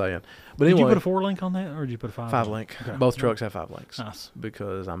or what I'm saying. But did anyway, you put a 4-link on that, or did you put a 5? 5-link. Okay. Both trucks have 5 links. Nice.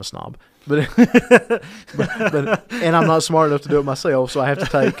 Because I'm a snob. But and I'm not smart enough to do it myself, so I have to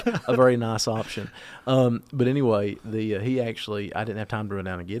take a very nice option. But anyway, he actually, I didn't have time to run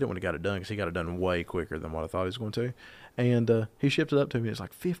down and get it when he got it done because he got it done way quicker than what I thought he was going to. And he shipped it up to me. It's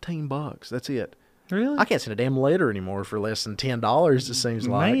like $15. That's it. Really? I can't send a damn letter anymore for less than $10, it seems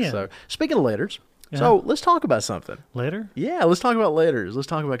like. Man. So, speaking of letters, so let's talk about something. Letter? Yeah, let's talk about letters. Let's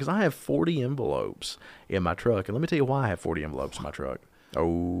talk about, because I have 40 envelopes in my truck. And let me tell you why I have 40 envelopes in my truck.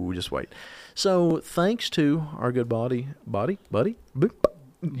 Oh, just wait. So, thanks to our good buddy,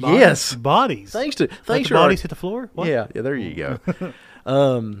 Yes. Bodies. Thanks to Let thanks the to our, bodies hit the floor? What? yeah, there you go.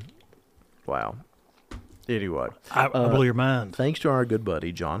 Wow. Anyway, I blew your mind. thanks to our good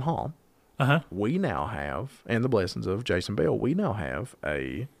buddy John Hall, Uh-huh. we now have, and the blessings of Jason Bell, we now have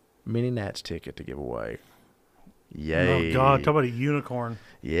a mini Nats ticket to give away. Yay! Oh, God. Talk about a unicorn.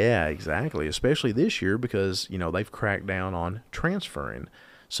 Yeah, exactly. Especially this year because, they've cracked down on transferring.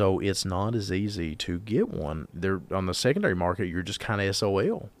 So it's not as easy to get one. They're on the secondary market, you're just kind of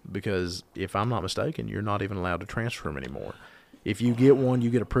SOL because if I'm not mistaken, you're not even allowed to transfer them anymore. If you get one, you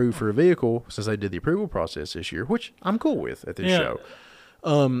get approved for a vehicle since they did the approval process this year, which I'm cool with at this show.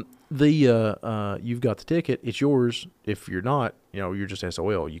 You've got the ticket, it's yours. If you're not, you're just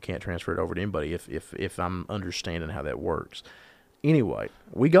SOL. You can't transfer it over to anybody if I'm understanding how that works. Anyway,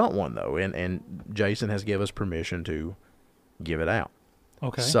 we got one though, and Jason has given us permission to give it out.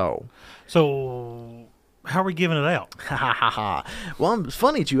 Okay. So how are we giving it out? well, it's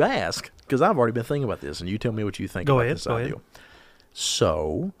funny that you ask because I've already been thinking about this, and you tell me what you think about this idea.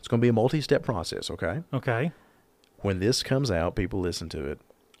 So it's going to be a multi-step process, okay? Okay. When this comes out, people listen to it.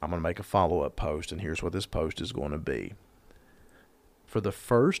 I'm going to make a follow-up post, and here's what this post is going to be. For the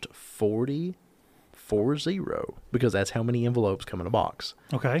first 40, because that's how many envelopes come in a box.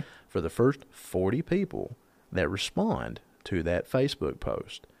 Okay. For the first 40 people that respond to that Facebook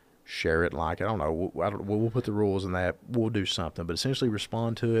post, share it like, I don't know, we'll put the rules in that, we'll do something, but essentially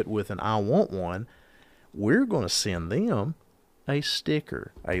respond to it with an I want one. We're going to send them a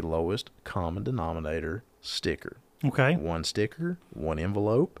sticker, a lowest common denominator sticker. Okay. One sticker, one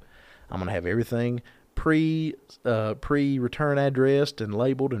envelope. I'm going to have everything pre-return addressed and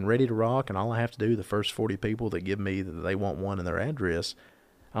labeled and ready to rock, and all I have to do, the first 40 people that give me that they want one in their address,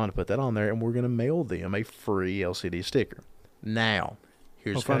 I'm going to put that on there, and we're going to mail them a free LCD sticker. Now,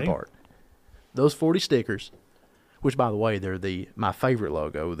 here's the fun part. Those 40 stickers, which, by the way, they're my favorite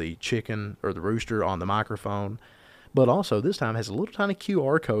logo, the chicken or the rooster on the microphone, but also this time has a little tiny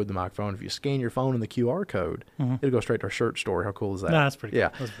QR code in the microphone. If you scan your phone in the QR code, it'll go straight to our shirt store. How cool is that? No, that's pretty cool. Yeah.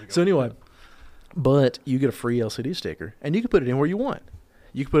 That's pretty cool. So anyway, but you get a free LCD sticker, and you can put it anywhere you want.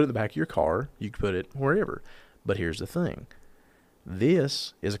 You can put it in the back of your car. You can put it wherever. But here's the thing.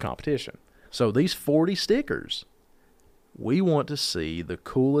 This is a competition. So these 40 stickers, we want to see the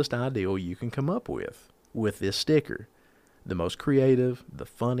coolest ideal you can come up with this sticker. The most creative, the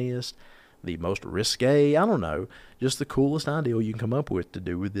funniest, the most risque, I don't know, just the coolest ideal you can come up with to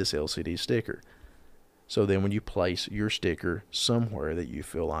do with this LCD sticker. So then when you place your sticker somewhere that you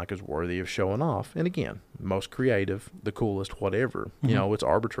feel like is worthy of showing off, and again, most creative, the coolest, whatever, it's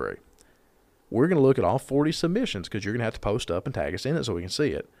arbitrary. We're going to look at all 40 submissions because you're going to have to post up and tag us in it so we can see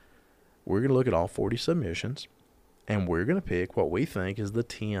it. We're going to look at all 40 submissions, and we're going to pick what we think is the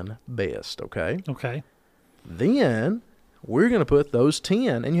 10 best, okay? Okay. Then we're going to put those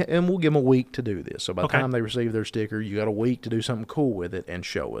 10, and we'll give them a week to do this. So by the time they receive their sticker, you got a week to do something cool with it and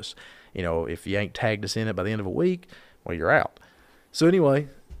show us. If you ain't tagged us in it by the end of a week, well, you're out. So anyway,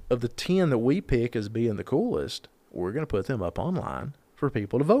 of the 10 that we pick as being the coolest, we're going to put them up online for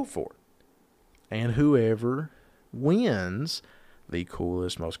people to vote for. And whoever wins the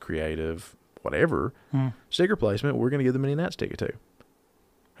coolest, most creative, whatever, sticker placement, we're going to give them a mini Nats ticket to.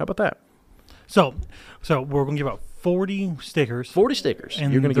 How about that? So we're going to give out 40 stickers. 40 stickers.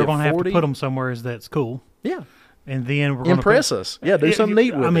 And you're going to they're going to have to put them somewhere that's cool. Yeah. And then we're going to impress us. Yeah, do something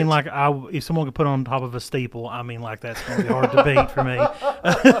neat with it. I mean, if someone could put on top of a steeple, that's going to be hard to beat for me.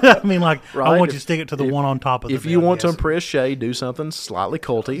 I want you to stick it to the one on top of the If you want to impress Shay, do something slightly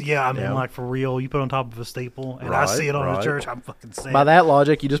culty. Yeah, for real, you put it on top of a steeple, and I see it on the church, I'm fucking sad. By that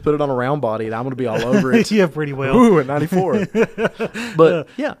logic, you just put it on a round body, and I'm going to be all over it. Yeah, pretty well. Ooh, at 94. But,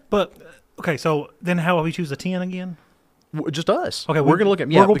 yeah. But, okay, so then how will we choose a 10 again? Just us. Okay, we're going to look at.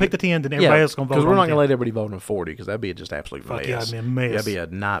 We're going to pick the 10, then everybody else is going to vote. Because we're not going to let everybody vote on 40, because that'd be just absolute mess. Yeah, that'd be a mess. That'd be a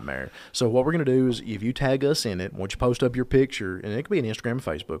nightmare. So what we're going to do is, if you tag us in it, once you post up your picture, and it could be an Instagram,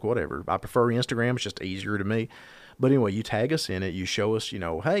 Facebook, whatever. I prefer Instagram; it's just easier to me. But anyway, you tag us in it. You show us,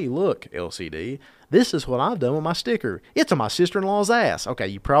 hey, look, LCD, this is what I've done with my sticker. It's on my sister-in-law's ass. Okay,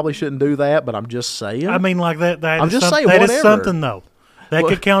 you probably shouldn't do that, but I'm just saying. I mean, like that. I'm just saying, that whatever. Is something though. That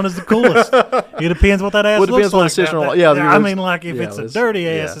could count as the coolest. It depends what that ass looks like. If it's a dirty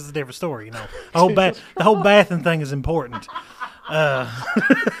ass, it's a different story. The whole bathing thing is important.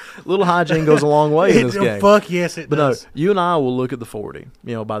 Little hygiene goes a long way in this game. Fuck yes, it does. No, you and I will look at the 40.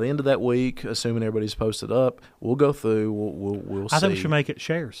 By the end of that week, assuming everybody's posted up, we'll go through. We'll see. I think we should make it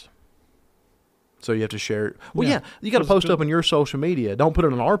shares. So you have to share it. Well, yeah you got to post up on your social media. Don't put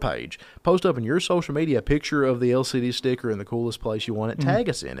it on our page. Post up on your social media a picture of the LCD sticker in the coolest place you want it. Tag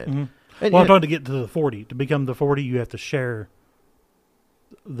us in it. I'm trying to get to the 40. To become the 40, you have to share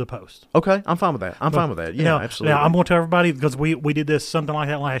the post. Okay, I'm fine with that. I'm fine with that. Yeah, absolutely. Now, I'm going to tell everybody, because we did this something like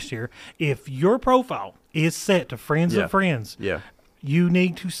that last year. If your profile is set to friends of friends, yeah. you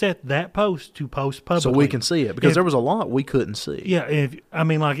need to set that post to post publicly. So we can see it, because there was a lot we couldn't see. Yeah, if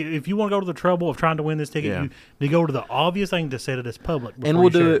you want to go to the trouble of trying to win this ticket, you go to the obvious thing to set it as public. And we'll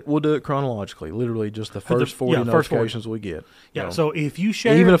do it chronologically, literally just the first 40 notifications we get. Yeah, so if you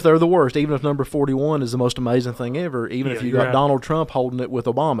share, even if they're the worst, even if number 41 is the most amazing thing ever, even if you got Donald Trump holding it with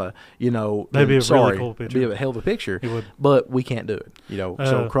Obama, that'd be a really cool picture. It'd be a hell of a picture. It would. But we can't do it,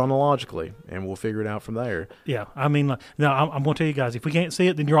 so chronologically, and we'll figure it out from there. Yeah, I'm going to tell you guys, if we can't see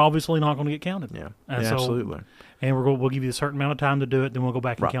it, then you're obviously not going to get counted. Yeah, absolutely. And we'll give you a certain amount of time to do it. Then we'll go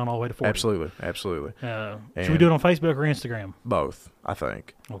back and count all the way to 40. Absolutely. Should we do it on Facebook or Instagram? Both, I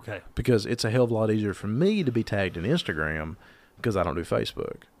think. Okay. Because it's a hell of a lot easier for me to be tagged in Instagram because I don't do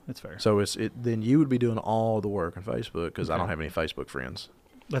Facebook. That's fair. So then you would be doing all the work on Facebook because I don't have any Facebook friends.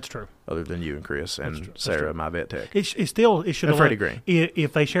 That's true. Other than you and Chris and Sarah, my vet tech. It should. And Freddie Green.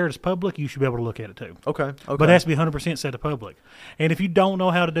 If they share it as public, you should be able to look at it too. Okay. But it has to be 100% set to public. And if you don't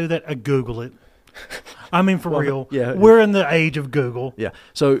know how to do that, Google it. I mean, for real. Yeah. We're in the age of Google. Yeah.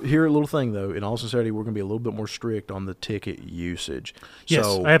 So here, a little thing though. In all sincerity, we're going to be a little bit more strict on the ticket usage. Yes,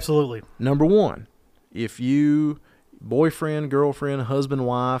 so, absolutely. Number one, if you boyfriend, girlfriend, husband,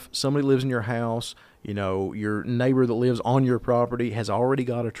 wife, somebody lives in your house. Your neighbor that lives on your property has already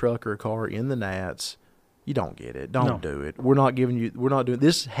got a truck or a car in the Nats. You don't get it. Don't do it. We're not doing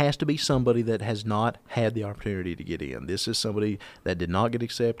this. Has to be somebody that has not had the opportunity to get in. This is somebody that did not get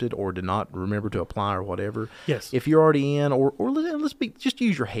accepted or did not remember to apply or whatever. Yes. If you're already in, or just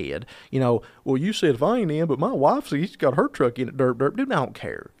use your head. Well, you said if I ain't in, but my wife said she's got her truck in it. Derp. Dude, I don't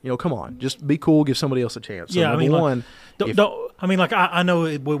care. Come on. Just be cool. Give somebody else a chance. So yeah. Number one. I know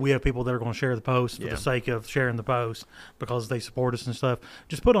we have people that are going to share the post for the sake of sharing the post because they support us and stuff.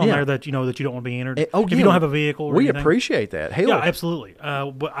 Just put on there that you don't want to be entered. If you don't have a vehicle, or anything. Appreciate that. Hell, yeah, absolutely.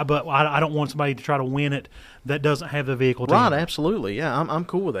 But I don't want somebody to try to win it that doesn't have the vehicle. Right, absolutely. Yeah, I'm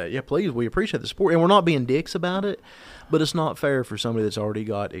cool with that. Yeah, please, we appreciate the support, and we're not being dicks about it. But it's not fair for somebody that's already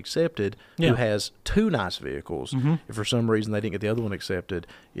got accepted who has two nice vehicles. Mm-hmm. If for some reason they didn't get the other one accepted,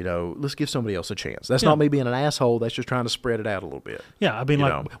 let's give somebody else a chance. That's not me being an asshole. That's just trying to spread it out a little bit. Yeah, I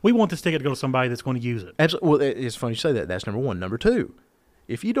mean, we want this ticket to go to somebody that's going to use it. Absolutely. Well, it's funny you say that. That's number one. Number two,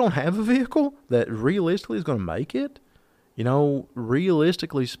 if you don't have a vehicle that realistically is going to make it,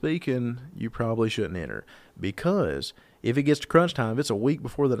 realistically speaking, you probably shouldn't enter. Because if it gets to crunch time, if it's a week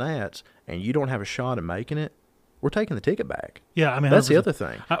before the Nats, and you don't have a shot at making it, we're taking the ticket back. Yeah, I mean, that's 100%. The other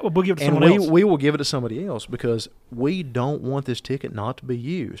thing. We'll give it to someone else. We will give it to somebody else because we don't want this ticket not to be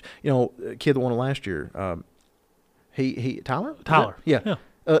used. A kid that won it last year, Tyler? Yeah.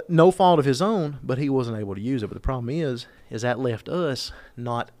 No fault of his own, but he wasn't able to use it. But the problem is that left us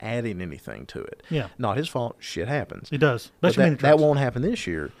not adding anything to it. Yeah. Not his fault. Shit happens. It does. That won't happen this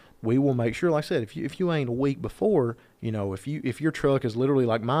year. We will make sure, like I said, if you ain't a week before, if your truck is literally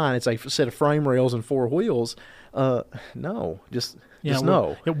like mine, it's a set of frame rails and four wheels. No, just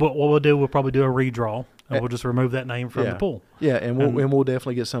no. What we'll do, we'll probably do a redraw, and we'll just remove that name from the pool. Yeah, and we'll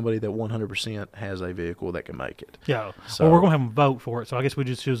definitely get somebody that 100% has a vehicle that can make it. Yeah. So we're gonna have them vote for it. So I guess we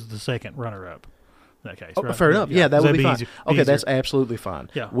just choose the second runner-up. In that case, right? Fair enough. Yeah, that would be fine. Okay, that's absolutely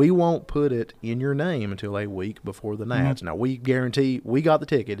fine. Yeah. We won't put it in your name until a week before the Nats. Mm-hmm. Now, we guarantee we got the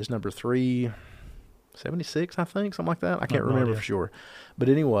ticket. It's number 376, I think, something like that. I can't remember for sure. But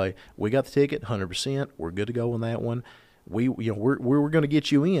anyway, we got the ticket, 100%. We're good to go on that one. We're going to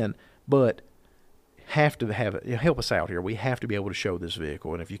get you in, but have to have it. Help us out here. We have to be able to show this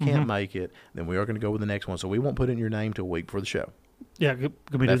vehicle, and if you can't make it, then we are going to go with the next one. So we won't put it in your name till a week before the show. Yeah, can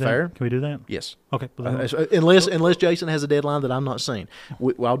we do that? Fair? Can we do that? Yes. Okay. Unless Jason has a deadline that I'm not seeing,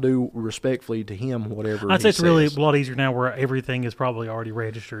 I'll do respectfully to him whatever. I'd say it's really a lot easier now where everything is probably already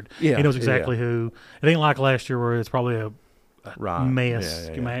registered. Yeah, he knows exactly who. It ain't like last year where it's probably a mess.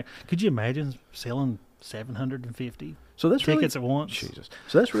 Yeah. Could you imagine selling 750 tickets at once? Jesus.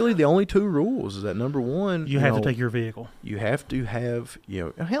 So that's really the only two rules. Is that number one? You have to take your vehicle. You have to have.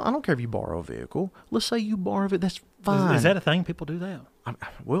 Hell, I don't care if you borrow a vehicle. Let's say you borrow it. That's fine. Is that a thing? People do that?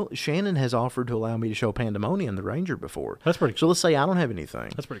 Well, Shannon has offered to allow me to show Pandemonium, the Ranger, before. That's pretty cool. So let's say I don't have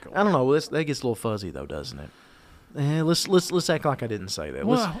anything. That's pretty cool. I don't know. That gets a little fuzzy though, doesn't it? Let's act like I didn't say that.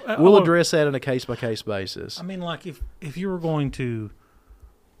 We'll address that on a case by case basis. I mean, like if you were going to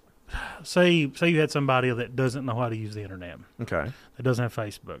say you had somebody that doesn't know how to use the internet, okay, that doesn't have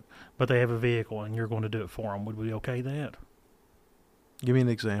Facebook, but they have a vehicle, and you're going to do it for them, would we okay that? Give me an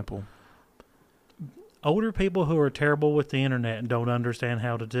example. older people who are terrible with the internet and don't understand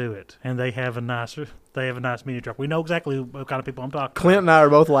how to do it, and they have a nice mini truck. We know exactly what kind of people I'm talking Clint and I are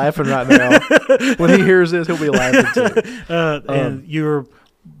both laughing right now. When he hears this, he'll be laughing too. about. And your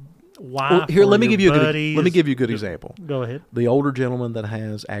wife. Here, or let me your give you buddies, a good example. Go ahead. The older gentleman that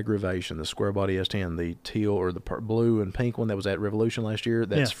has Aggravation, the square body S10, the teal or the blue and pink one that was at Revolution last year,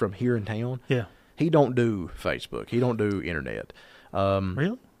 that's from here in town. Yeah. He don't do Facebook. He don't do internet.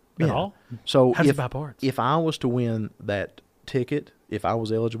 Really? Yeah. At all? So How does it buy parts? if I was to win that ticket, if I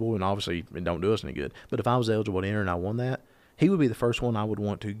was eligible, and obviously it don't do us any good, but if I was eligible to enter and I won that, he would be the first one I would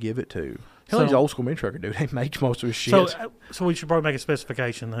want to give it to. Hell, he's an old school mini trucker dude. He makes most of his shit. So we should probably make a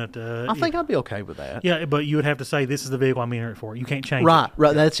specification that. I think I'd be okay with that. Yeah, but you would have to say this is the vehicle I'm entering it for. You can't change it.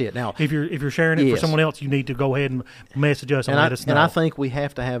 Right. That's it. Now, If you're sharing it for someone else, you need to go ahead and message us and let us know. And I think we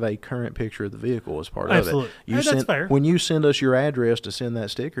have to have a current picture of the vehicle as part Absolutely. of it. That's fair. When you send us your address to send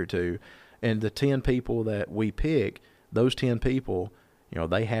that sticker to, and the 10 people that we pick, those 10 people,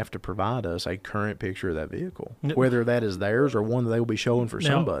 they have to provide us a current picture of that vehicle, whether that is theirs or one that they will be showing for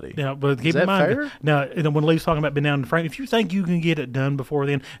somebody. Yeah, but keep Is that in mind, fair? now when Lee's talking about being down in the frame, if you think you can get it done before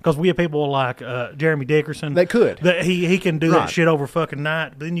then, because we have people like Jeremy Dickerson That could. that he can do Right. that shit over fucking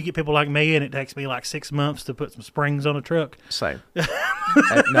night. But then you get people like me, and it takes me like 6 months to put some springs on a truck. Same.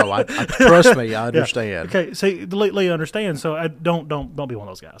 No, I trust me, I understand. Okay, see, Lee understands. So don't be one of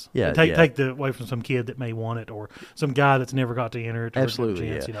those guys. Yeah, take the away from some kid that may want it, or some guy that's never got to enter it. Or Absolutely,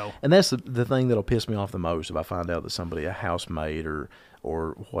 chance, yeah. And that's the thing that'll piss me off the most if I find out that somebody, a housemate or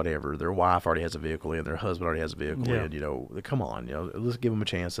whatever, their wife already has a vehicle in, their husband already has a vehicle in. Come on, let's give them a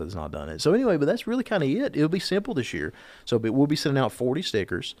chance that it's not done it. So anyway, but that's really kind of it. It'll be simple this year. So we'll be sending out 40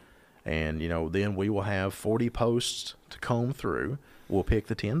 stickers, and then we will have 40 posts to comb through. We'll pick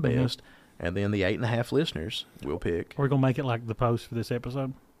the 10 best, and then the 8.5 listeners we'll pick. We're gonna make it like the post for this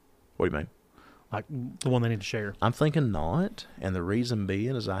episode, What do you mean? like the one they need to share. I'm thinking not, and the reason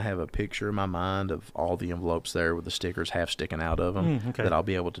being is I have a picture in my mind of all the envelopes there with the stickers half sticking out of them okay. that I'll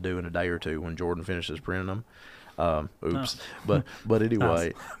be able to do in a day or two when Jordan finishes printing them. Oops. No. But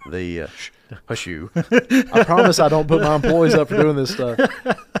anyway, the hush you. I promise I don't put my employees up for doing this stuff.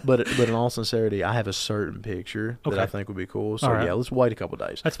 But in all sincerity, I have a certain picture that I think would be cool. So right. yeah, let's wait a couple of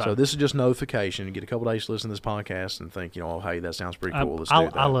days. That's fine. So this is just notification. Get a couple of days to listen to this podcast and think, oh, hey, that sounds pretty cool. Let's do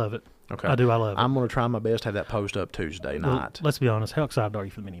that. I love it. Okay. I do. I love it. I'm going to try my best to have that post up Tuesday night. Let's be honest. How excited are you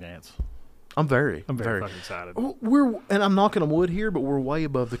for the mini dance? I'm very fucking excited. And I'm knocking on wood here, but we're way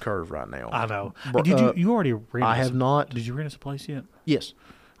above the curve right now. I know. Did you already rent? I have not. Did you rent us a place yet? Yes.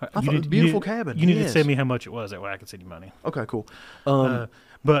 I thought it was a beautiful cabin. You need to send me how much it was. That way I can send you money. Okay, cool.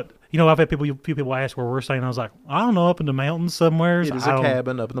 But I've had few people ask where we're staying. I was like, I don't know, up in the mountains somewhere. It is a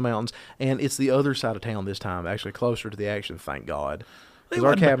cabin up in the mountains, and it's the other side of town this time, actually closer to the action. Thank God. Because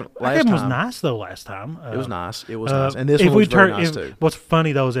our cabin was nice though last time. It was nice. It was nice, and this one was very nice too. What's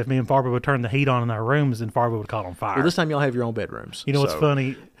funny though is if me and Farber would turn the heat on in our rooms, then Farber would call on fire. Well, this time y'all have your own bedrooms. You know what's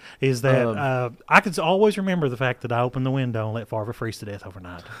funny is that I could always remember the fact that I opened the window and let Farber freeze to death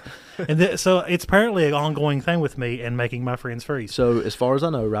overnight. And so it's apparently an ongoing thing with me and making my friends freeze. So as far as I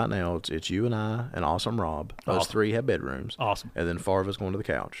know right now, it's you and I and Awesome Rob. Those three have bedrooms. Awesome. And then Farva's going to the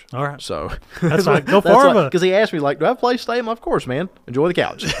couch. All right. So that's like, go Farva. Because he asked me, like, do I have a place to stay? Of course, man. Enjoy the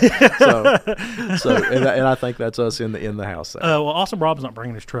couch. and I think that's us in the house there. Well, Awesome Rob's not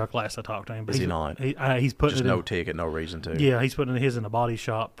bringing his truck last I talked to him. But Is he not? He's putting just it no ticket, no reason to. Yeah, he's putting his in the body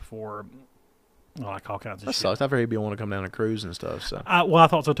shop for like all kinds of that shit. Sucks. I figured he'd be wanting to come down and cruise and stuff. So I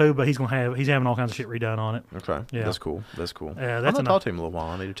thought so too, but he's having all kinds of shit redone on it. Okay, yeah, that's cool. That's cool. Yeah, I'm gonna talk to him a little while.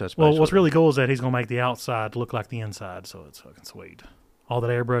 I need to touch base. Well, what's really cool is that he's gonna make the outside look like the inside, so it's fucking sweet. All that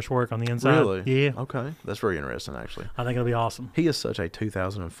airbrush work on the inside. Really? Yeah. Okay, that's very interesting. Actually, I think it'll be awesome. He is such a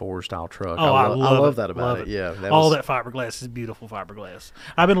 2004 style truck. Oh, I love that about it. Yeah, that fiberglass is beautiful fiberglass.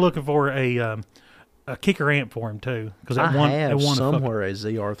 I've been looking for a kicker amp for him too, because I have somewhere a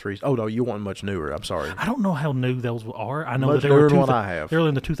ZR3. Oh no, you want much newer? I'm sorry. I don't know how new those are. I know much that they were than what I have. They're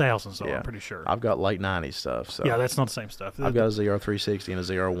in the 2000s, so I'm pretty sure. I've got late 90s stuff. So yeah, that's not the same stuff. I've got a ZR360 and a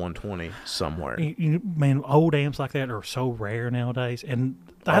ZR120 somewhere. Man, old amps like that are so rare nowadays, and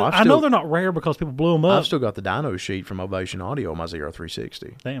I know they're not rare because people blew them up. I've still got the dyno sheet from Ovation Audio on my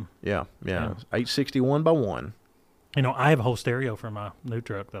ZR360. Damn. Yeah. 861 by 1. I have a whole stereo for my new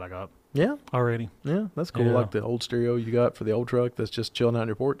truck that I got. Yeah. Already. Yeah, that's cool. Yeah. Like the old stereo you got for the old truck that's just chilling out on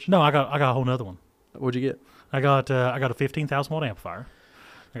your porch? No, I got a whole nother one. What'd you get? I got a 15,000 watt amplifier.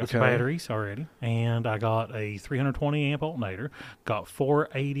 I got some batteries already, and I got a 320 amp alternator. Got 4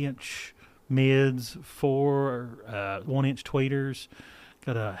 8-inch mids, 4 1-inch tweeters.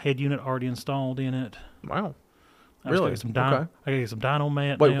 Got a head unit already installed in it. Wow. I just Really? got some Dyno, Okay. I got some Dyno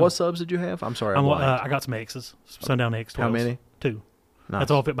mat. Wait, now. what subs did you have? I'm sorry. I blanked. I got some X's, Sundown X12s. How many? 2. Nice.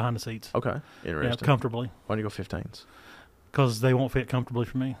 That's all fit behind the seats. Okay. Yeah, Interesting. comfortably, Why don't you go 15s? because they won't fit comfortably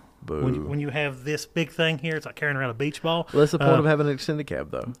for me. Boo. When you have this big thing here, it's like carrying around a beach ball. Well, that's the point of having an extended cab,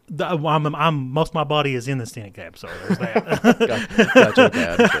 though. Most of my body is in the extended cab, so there's that. Gotcha. Okay,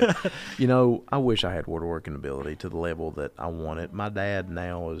 I understand. You know, I wish I had woodworking ability to the level that I want it. My dad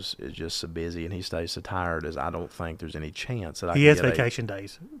now is just so busy and he stays so tired as I don't think there's any chance that I He can has get vacation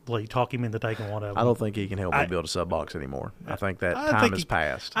days. Lee, talk him into taking one of them. I don't think he can help me I- build a sub box anymore. I think that I time think has he-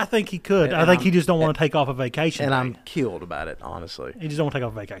 passed. I think he could. And I think I'm- he just don't want to take off a vacation And day. I'm killed about it, honestly. He just don't want to take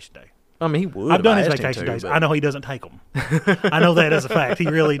off a vacation day. I mean, he would. I've done if his I asked him vacation to, days. but- I know he doesn't take them. I know that as a fact. He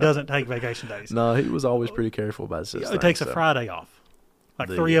really doesn't take vacation days. No, he was always pretty careful about his He takes a so Friday off, like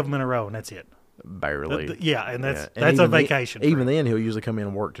The- 3 of them in a row, and that's it. Barely. Yeah, and that's Yeah. And that's a even then- vacation. for Even him. then, he'll usually come in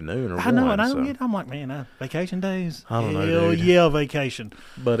and work to noon or I know, 1. and I don't so. get. I'm like, man, vacation days. I don't know, Hell dude. yeah, vacation.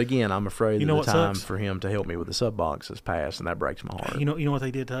 But again, I'm afraid You that know the what time sucks? for him to help me with the sub box has passed, and that breaks my heart. You know what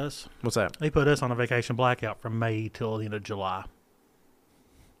they did to us? What's that? They put us on a vacation blackout from May till the end of July.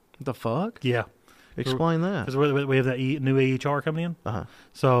 What the fuck? Yeah, Explain that. because we have that new EHR coming in. Uh-huh.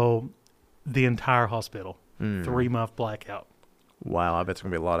 So the entire hospital, Mm. 3-month blackout. Wow, I bet there's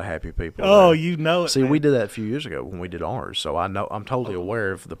gonna be a lot of happy people. Oh, there. you know it. See, man. we did that a few years ago when we did ours, so I know I'm totally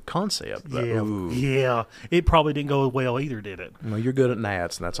aware of the concept. But, Yeah, ooh. yeah. It probably didn't go well either, did it? Well, you're good at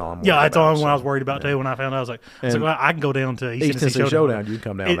gnats, and that's all I'm. Yeah, worried that's all about, I was so, worried about yeah. too. When I found out, I was like, And well, I can go down to East Tennessee Showdown, you can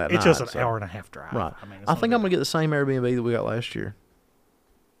come down that It's night. just an so- hour and a half drive. Right. I mean, it's I not think big. I'm gonna get the same Airbnb that we got last year.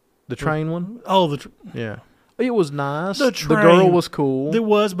 The train one. Oh, Yeah. It was nice. The The girl train- was cool. there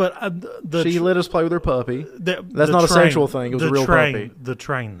was, but She let us play with her puppy. That's not a sexual thing. It was a real train, puppy. The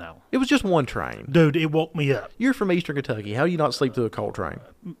train, though, It was just one train. dude, it woke me up You're from Eastern Kentucky. How do you not sleep through a coal train?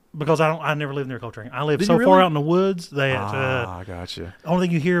 because I never lived near a coal train. I lived Did so you far really? out in the woods that I got you. the only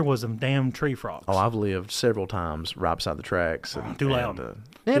thing you hear was them damn tree frogs. Oh, I've lived several times right beside the tracks. And, Too loud. yeah,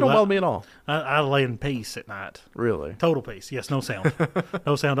 it Too don't loud. bother me at all. I lay in peace at night. Really? Total peace. Yes, no sound.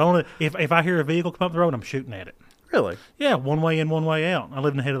 No sound. Only if I hear a vehicle come up the road, I'm shooting at it. Really? Yeah, one way in, one way out. I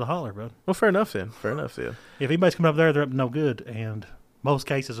live in the head of the holler, bro. Well, fair enough then. Fair enough then. If anybody's coming up there, they're up to no good, and most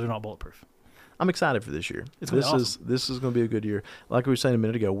cases are not bulletproof. I'm excited for this year. It's gonna be This is going to be a good year. Like we were saying a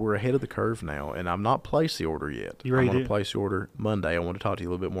minute ago, we're ahead of the curve now, and I'm not placed the order yet. You ready I'm going to- to place the order Monday. I want to talk to you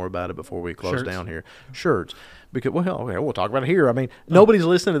a little bit more about it before we close Shirts? down here. Shirts, because okay, we'll talk about it here. I mean, nobody's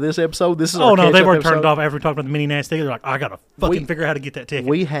listening to this episode. This is Oh our no, they've catch-up already turned it episode. off after we talked about the mini nasty. They're like, I gotta fucking figure out how to get that ticket.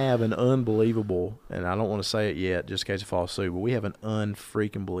 We have an unbelievable, and I don't want to say it yet, just in case it falls through, but we have an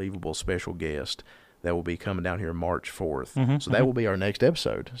unfreaking believable special guest that will be coming down here March 4th. Mm-hmm, So that will be our next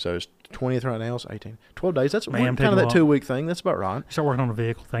episode. So it's 20th right now. It's 18, 12 days. That's Man, I'm kind of taking that a 2-week thing. That's about right. Start working on a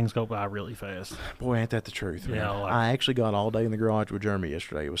vehicle, things go by really fast. Boy, ain't that the truth, man. Yeah, like- I actually got all day in the garage with Jeremy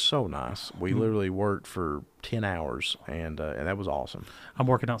yesterday. It was so nice. We literally worked for 10 hours, and that was awesome. I'm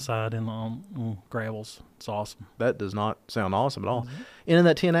working outside in gravels. It's awesome. That does not sound awesome at all. And in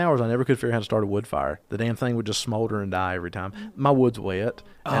that 10 hours, I never could figure out how to start a wood fire. The damn thing would just smolder and die every time. My wood's wet,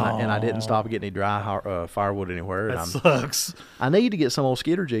 and I didn't stop getting any dry firewood anywhere. And That sucks. I need to get some old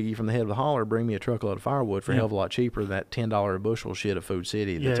skitter jiggy from the head of the holler, bring me a truckload of firewood for a hell of a lot cheaper than that $10 a bushel shit at Food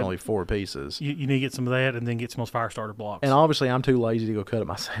City that's Yeah. only 4 pieces. You need to get some of that and then get some of those fire starter blocks. And obviously, I'm too lazy to go cut it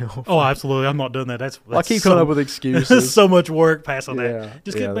myself. Oh, absolutely. I'm not doing that. That's I keep coming up with excuses. so much work passing Yeah, that.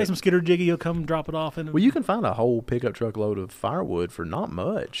 Just yeah, get that- some skitter jiggy. You'll come drop it off. And Well, you can find a whole pickup truckload of firewood for not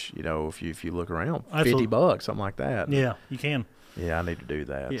much, if you look around. Absolutely. $50, something like that. yeah, you can. Yeah, I need to do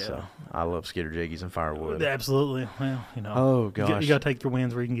that. Yeah. So I love skitter jiggies and firewood. Absolutely. Well, Oh, you gosh. got to take your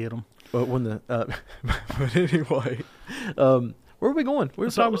wins where you can get them. But when the but anyway, where are we going? We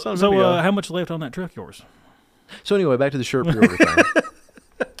were talking about something. How much left on that truck yours? So anyway, back to the shirt pre-order thing.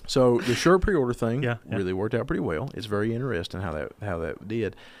 So the shirt pre-order thing Yeah. really worked out pretty well. It's very interesting how that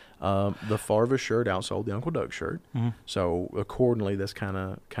did. The Farva shirt outsold the Uncle Doug shirt, so accordingly, that's kind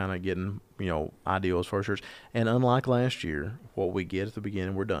of getting ideal as far as shirts. And unlike last year, what we get at the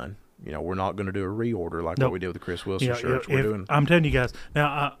beginning, we're done. We're not going to do a reorder like Nope. what we did with the Chris Wilson shirts. We're doing. I'm telling you guys.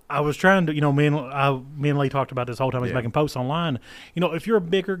 Now, I was trying to, me and Lee talked about this whole time. He's Yeah. making posts online. If you're a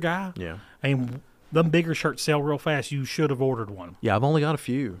bigger guy, Yeah. and them bigger shirts sell real fast, you should have ordered one. Yeah, I've only got a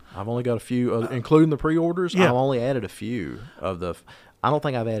few. Including the pre-orders. Yeah. I've only added a few of the. I don't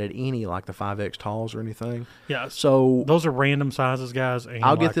think I've added any like the 5X talls or anything. Yeah. So Those are random sizes, guys. And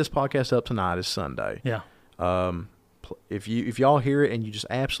I'll get this podcast up tonight. It's Sunday. Yeah. If y'all hear it and you just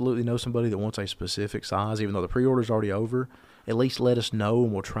absolutely know somebody that wants a specific size, even though the pre-order's already over, at least let us know,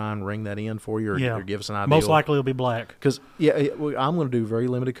 and we'll try and ring that in for you, or give us an idea. Most likely it'll be black. Because I'm going to do very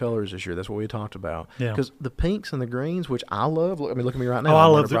limited colors this year. That's what we talked about. Yeah. Because the pinks and the greens, which I love. Look at me right now.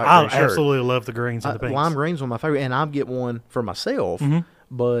 Oh, I absolutely love the greens and the pinks. Lime green's one of my favorite, and I'll get one for myself. Mm-hmm.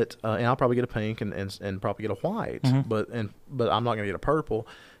 But and I'll probably get a pink and probably get a white. Mm-hmm. But I'm not going to get a purple.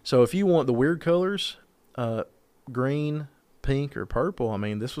 So if you want the weird colors, green, pink, or purple, I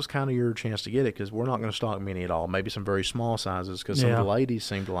mean, this was kind of your chance to get it, because we're not going to stock many at all. Maybe some very small sizes, because some of the ladies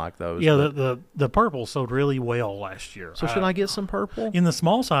seem to like those. Yeah, the purple sold really well last year. So should I get some purple? In the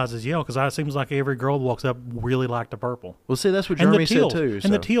small sizes, yeah, because it seems like every girl that walks up really liked the purple. Well, see, that's what Jeremy said too.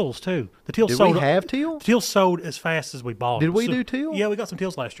 And the teals too. The teals Did sold. we have teal? The teals sold as fast as we bought. Did we do teal? Yeah, we got some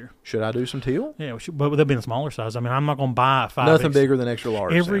teals last year. Should I do some teal? Yeah, but they've been a smaller size. I mean, I'm not going to buy a 5X. Nothing bigger than extra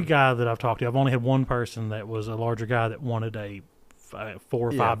large. Every guy that I've talked to, I've only had one person that was a larger guy that wanted a 4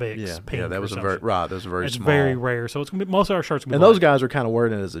 or 5X pink. Yeah, that was or a very something. That was a very It's small. very rare. So it's gonna be, most of our shirts gonna be And black. those guys are kind of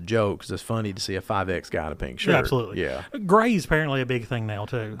wording it as a joke, because it's funny to see a 5X guy in a pink shirt. Yeah, absolutely. Yeah. Gray is apparently a big thing now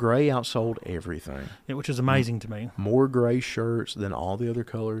too, Gray outsold everything. which is amazing to me. More gray shirts than all the other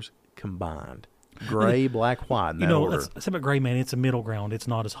colors combined. Gray, black, white, in that order. Let's say about gray, man. It's a middle ground. It's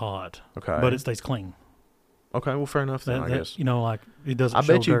not as hot. Okay. But it stays clean. Okay, well, fair enough then, I guess. Like it doesn't. I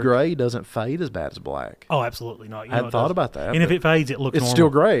bet show you dirt. gray doesn't fade as bad as black. Oh, absolutely not. I hadn't thought about that. And if but it fades, it looks it's normal. still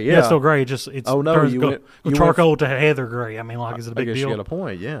gray, it's yeah. still gray. It's Oh, no, turns, you go went charcoal to heather gray. I mean, like, is it a I big guess deal? you got a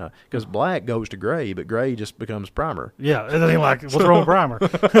point, yeah. Because black goes to gray, but gray just becomes primer. Yeah, it ain't like what's wrong with primer?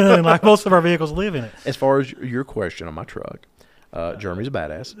 Like most of our vehicles live in it. As far as your question on my truck, Jeremy's a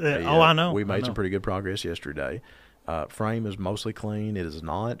badass. I know. We made I some know. pretty good progress yesterday. Frame is mostly clean. It is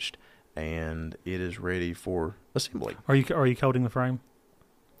notched, and it is ready for assembly. Are you coating the frame?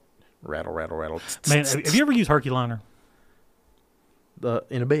 Rattle, rattle, rattle. Man, have you ever used Herculiner?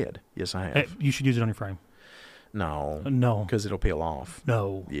 In a bed? Yes, I have. You should use it on your frame. No, No, because it'll peel off.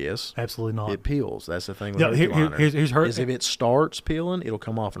 no, Yes, absolutely not. it peels. That's the thing with No, Herculiner. here's Is if it starts peeling, it'll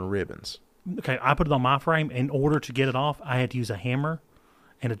come off in ribbons. Okay, I put it on my frame. In order to get it off, I had to use a hammer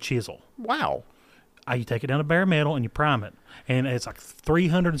and a chisel. Wow. You take it down to bare metal and you prime it, and it's like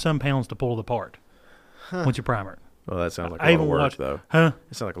 300 and some pounds to pull it apart once you prime it. Well, that sounds like a I lot even of work, watched- though. Huh?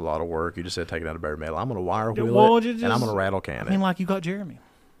 It sounds like a lot of work. You just said take it out of bare metal. I'm going to wire wheel Well, it, you and I'm just- going to rattle can I it. mean, like you got Jeremy.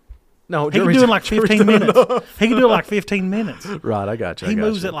 No, He can Jeremy's- do it in like 15 minutes. He can do it in like 15 minutes. Right, I got you. He I got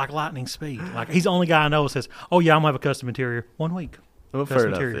moves you. at like lightning speed. Like he's the only guy I know that says, "Oh yeah, I'm gonna have a custom interior 1 week." Well, Custom fair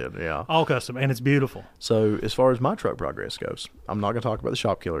enough interior. then, yeah. All custom, and it's beautiful. So as far as my truck progress goes, I'm not going to talk about the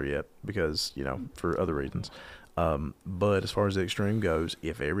shop killer yet because, for other reasons. But as far as the Extreme goes,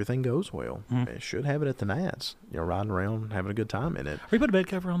 if everything goes well, it should have it at the Nats. Riding around, having a good time in it. Are you put a bed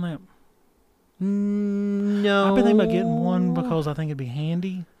cover on that? No. I've been thinking about getting one because I think it'd be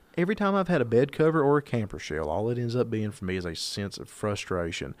handy. Every time I've had a bed cover or a camper shell, all it ends up being for me is a sense of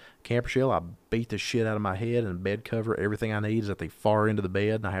frustration. Camper shell, I beat the shit out of my head, and bed cover, everything I need is at the far end of the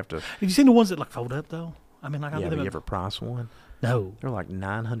bed, and I have to. Have you seen the ones that like fold up though? I mean, like I Yeah, think have you ever price one? No. They're like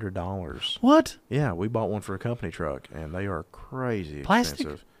 $900. What? Yeah, we bought one for a company truck, and they are crazy Plastic?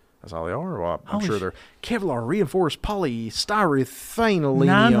 expensive. That's all they are. Well, I'm Holy sure they're Kevlar reinforced polystyrene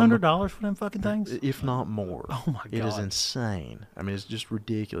 $900 for them fucking things? if not more. Oh, my It is God. insane. I mean, it's just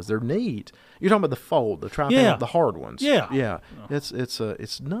ridiculous. They're neat. You're talking about the fold, the tri Yeah. the hard ones. Yeah. yeah. It's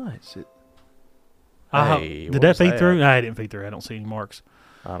nuts. Did what that was feed through? No, it didn't feed through. I don't see any marks.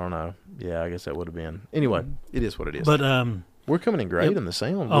 I don't know. Yeah, I guess that would have been. Anyway, it is what it is. But we're coming in great in the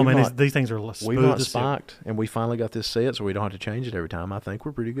sound. oh We've man, not- these things are smooth we've not as silk. spiked, and we finally got this set, so we don't have to change it every time. I think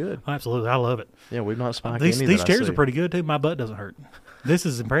we're pretty good. Absolutely, I love it. Yeah, we've not spiked These any that I chairs see. are pretty good too. My butt doesn't hurt. This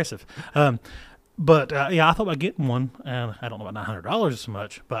is impressive. But yeah, I thought about getting one. I don't know about $900 so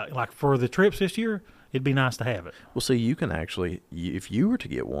much, but like for the trips this year, it'd be nice to have it. Well, see, you can actually, if you were to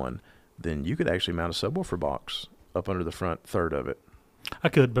get one, then you could actually mount a subwoofer box up under the front third of it. I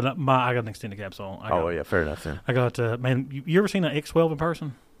could, but I got an extended cab, so Yeah, fair enough then. I got man. You ever seen an X12 in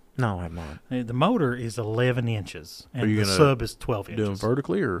person? No, I have not. The motor is 11 inches, Are and you the gonna sub is 12 Do them inches.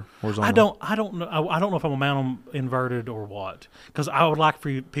 vertically or horizontal? I don't know. I don't know if I'm gonna mount them inverted or what, because I would like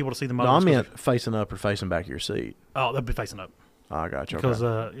for people to see the motor. No, I meant facing up or facing back of your seat. Oh, they'll be facing up I got you. because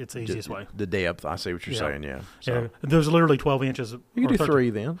Okay. it's the easiest way. The depth, I see what you're Yeah. saying, yeah. So Yeah, there's literally 12 inches. you can or do 13 three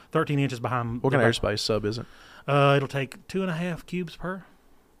then. 13 inches behind. What the kind of back. airspace sub is it? It'll take 2.5 cubes per.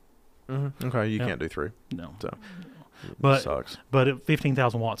 Okay, you Yeah. can't do three. No. So but sucks. but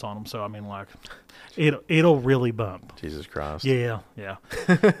 15,000 watts on them. So I mean, like, it'll really bump. Jesus Christ. Yeah.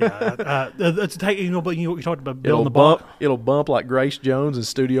 It's but you talked about building the box. It'll bump like Grace Jones in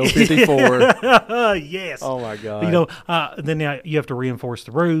Studio 54. Yes. Oh my God. Then you have to reinforce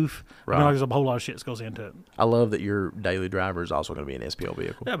the roof. Right. I mean, like, there's a whole lot of shit that goes into it. I love that your daily driver is also going to be an SPL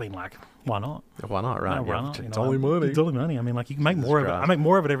vehicle. I mean, like, why not? Why not? Right. Yeah, why Yeah, not? It's only money. It's only money. I mean, like, you can make more of it. Christ. I make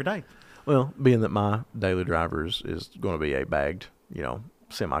more of it every day. Well, being that my daily driver is going to be a bagged,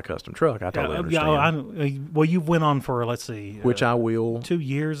 semi-custom truck, I totally understand. Well, you went on for, let's see. Which I will. 2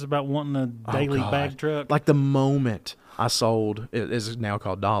 years about wanting a daily bag truck. Like the moment I sold, it is now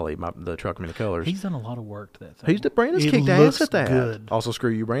called Dolly, the truck of many colors. He's done a lot of work to that thing. Brandon's It kicked ass looks at that. good. Also,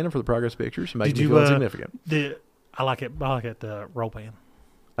 screw you, Brandon, for the progress pictures. Making Did me you, feel significant. I like it. I like it. Roll pan.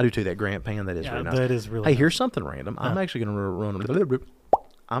 I do too. That Grant pan, that is very nice. That is really. Hey, nice. here's something random. I'm actually going to run.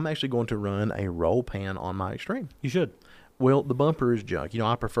 I'm actually going to run a roll pan on my Extreme. You should. Well, the bumper is junk.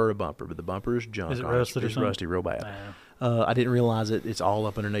 I prefer a bumper, but the bumper is junk. Is it rusted or It's something? rusty real bad. Nah. I didn't realize it. It's all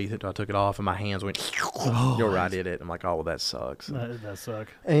up underneath it. I took it off, and my hands went. You're right, it. I'm like, oh, well, that sucks. That suck.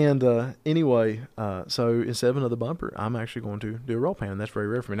 And anyway, so instead of another bumper, I'm actually going to do a roll pan. That's very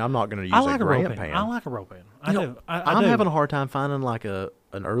rare for me. And I'm not going to use I like a a roll Grant pan. pan. I like a roll pan. I'm do. having a hard time finding like an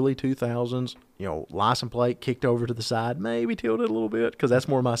early 2000s, license plate kicked over to the side, maybe tilted a little bit because that's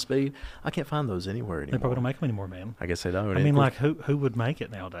more my speed. I can't find those anywhere anymore. They probably don't make them anymore, man. I guess they don't. I mean, like, who would make it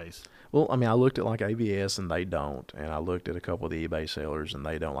nowadays? Well, I mean, I looked at like ABS and they don't, and I looked at a couple of the eBay sellers and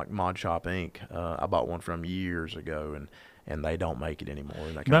they don't. Like Mod Shop Inc. I bought one from years ago and they don't make it anymore,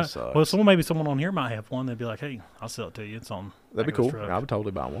 and that kind of sucks. Well, maybe someone on here might have one. They'd be like, "Hey, I'll sell it to you. It's on." That'd be cool. I would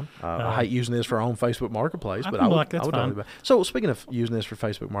totally buy one. I hate using this for our own Facebook Marketplace, but I would totally buy. So speaking of using this for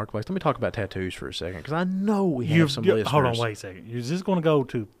Facebook Marketplace, let me talk about tattoos for a second, because I know we have some listeners. Hold on, wait a second. You're just going to go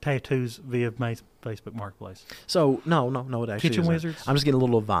to tattoos via Facebook Marketplace? So no, it actually Kitchen isn't. Wizards? I'm just getting a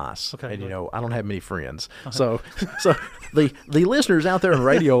little advice, Okay, and I don't have many friends. So the listeners out there in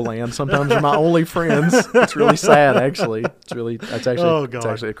Radio Land sometimes are my only friends. It's really sad, actually. It's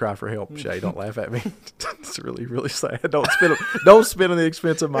actually a cry for help. Shay, don't laugh at me. It's really, really sad. Don't spit on the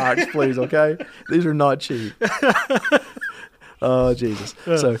expensive mics, please. Okay, these are not cheap. Oh Jesus!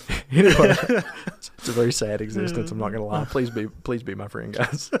 So anyway, it's a very sad existence. I'm not gonna lie. Please be my friend,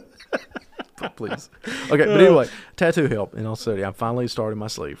 guys. Please. Okay, but anyway, tattoo help. In all sincerity, I'm finally starting my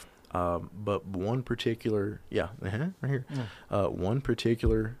sleeve. But one particular, right here, one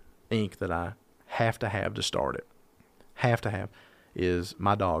particular ink that I have to have to start it, is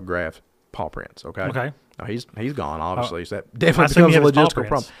my dog Graf's paw prints. Okay. Okay. Now, he's gone. Obviously, so that definitely assume becomes you a have his paw logistical prints.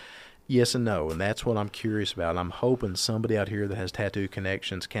 problem. Yes and no, and that's what I'm curious about. I'm hoping somebody out here that has tattoo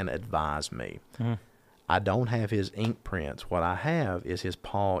connections can advise me. Mm-hmm. I don't have his ink prints. What I have is his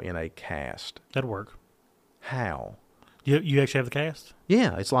paw in a cast. That'd work. How? You actually have the cast?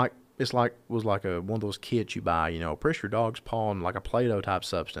 Yeah, it was like one of those kits you buy. Press your dog's paw in like a Play-Doh type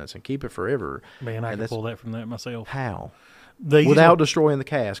substance and keep it forever. Man, I can pull that from that myself. How? Without destroying the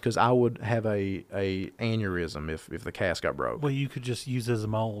cast, because I would have a aneurysm if the cast got broke. Well, you could just use it as a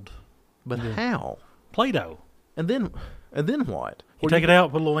mold. But how? Play-Doh. And then what? You take it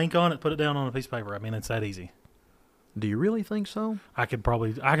out, put a little ink on it, put it down on a piece of paper. I mean, it's that easy. Do you really think so? I could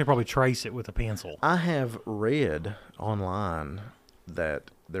probably trace it with a pencil. I have read online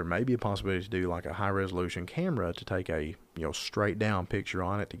that there may be a possibility to do like a high resolution camera to take a straight down picture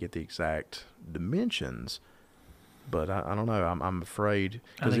on it to get the exact dimensions. But I don't know. I'm afraid,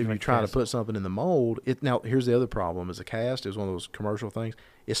 because if you try to put something in the mold, now here's the other problem: is the cast is one of those commercial things.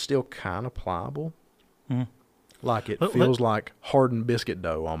 It's still kind of pliable, like it feels like hardened biscuit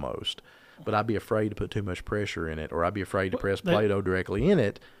dough almost. But I'd be afraid to put too much pressure in it, or I'd be afraid to press Play-Doh directly in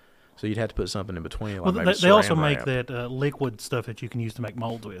it. So you'd have to put something in between. Like maybe they also Saran make wrap. that liquid stuff that you can use to make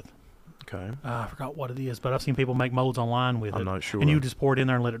molds with. Okay. I forgot what it is, but I've seen people make molds online with it. I'm not sure. And you just pour it in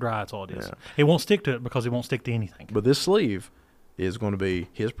there and let it dry. That's all it is. Yeah. It won't stick to it because it won't stick to anything. But this sleeve is going to be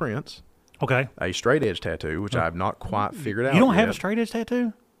his prints, Okay. a straight edge tattoo, which I have not quite figured out. You don't have a yet. straight edge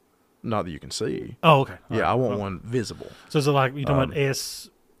tattoo? Not that you can see. Oh, okay. All Yeah, right. I want one visible. So is it like you're talking about S?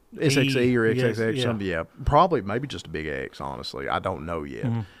 SXE or Yes, XXX, yeah. something, yeah. Probably, maybe just a big X, honestly. I don't know yet.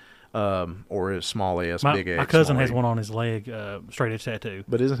 Or a small S, big X. My cousin small has E. one on his leg, straight edge tattoo.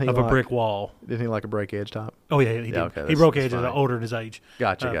 But isn't he of like a brick wall? Isn't he like a break edge type? Oh yeah, he did. okay, He broke that's edges funny. older in his age.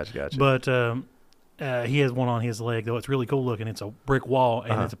 Gotcha. But he has one on his leg though. It's really cool looking. It's a brick wall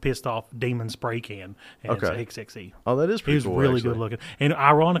and it's a pissed off demon spray can. And Okay. it's XXE. Oh, that is He pretty was cool, really actually. good looking. And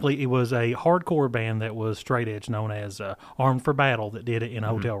ironically, it was a hardcore band that was straight edge known as Armed for Battle that did it in a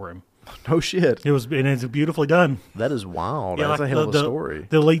hotel room. No shit. And it's beautifully done. That is wild. Yeah, That's like a hell of a story.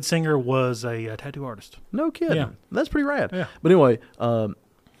 The lead singer was a tattoo artist. No kidding. Yeah. That's pretty rad. Yeah. But anyway,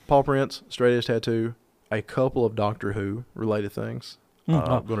 Paul Prince, Straight Edge Tattoo, a couple of Doctor Who related things.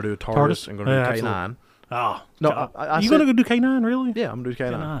 I'm going to do a TARDIS and going to do K9. Absolutely. Oh. No, God. I you said- going to go do K9, really? Yeah, I'm going to do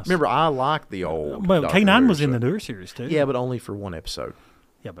K9. Nice. Remember, I like the old. Well, Doctor K9 Who, was in so- the newer series, too. Yeah, but only for one episode.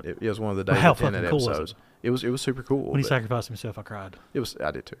 Yeah, but It was one of the Well, David how Tennant fucking cool was episodes. It was super cool. when he but sacrificed himself, I cried.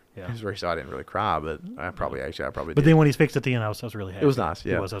 I did too. Yeah. It was very sad. I didn't really cry, but I probably But did. then when he's fixed at the end, I was really happy. It was nice,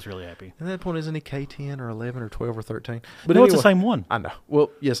 yeah. I was really happy. At that point, isn't he K10 or 11 or 12 or 13? But no, it's the same one I know.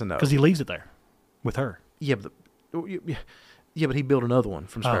 Well, yes and no. because he leaves it there with her. Yeah, but but he built another one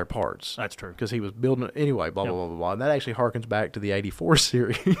from spare parts. That's true. Because he was building it anyway, blah, blah, blah, blah, blah. And that actually harkens back to the 84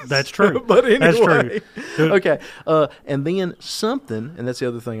 series. That's true. But anyway. That's true. Okay. And then something, and that's the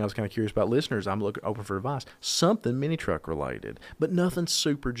other thing I was kind of curious about listeners. I'm open for advice. Something mini truck related, but nothing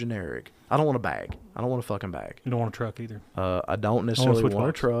super generic. I don't want a bag. I don't want a fucking bag. You don't want a truck either. I don't necessarily switch want a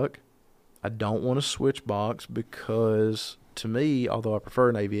box. truck. I don't want a switch box because, to me, although I prefer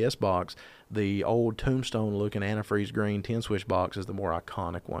an AVS box, the old tombstone-looking antifreeze green 10-switch box is the more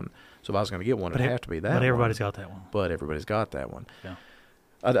iconic one. So if I was going to get one, it'd have to be that But everybody's one. got that one. But everybody's got that one. Yeah.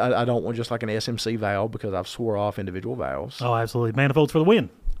 I don't want just like an SMC valve because I've swore off individual valves. Oh, absolutely. Manifolds for the win.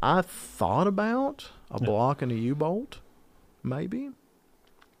 I thought about a block and a U-bolt, maybe,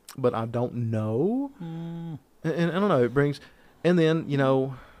 but I don't know. And I don't know. It brings, and then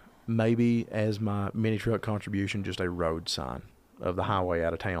maybe as my mini truck contribution, just a road sign of the highway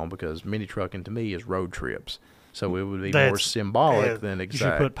out of town because mini trucking to me is road trips. So it would be more symbolic than You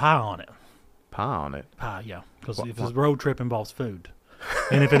exact. should put pie on it. Pie on it. Pie, yeah. Because What- if a road trip involves food,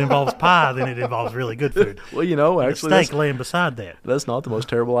 and if it involves pie, then it involves really good food. Well, And actually, a steak laying beside that. that's not the most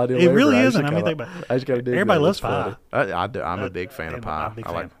terrible idea. It ever. really I just isn't. I mean, kinda- think about it. I just gotta dig Everybody that. loves That's funny. I do. I'm a big fan of I'm pie. a big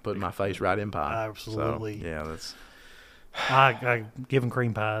I like fan. putting my face right in pie. Absolutely. So, yeah, that's. I give them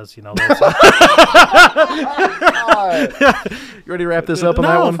cream pies, You ready to wrap this up on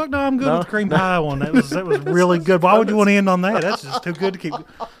that No, one? fuck no, I'm good No? with the cream pie one. That was really good. Why would you want to end on that? That's just too good to keep.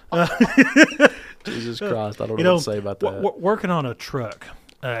 Jesus Christ, I don't You know know, what to say about that. working on a truck,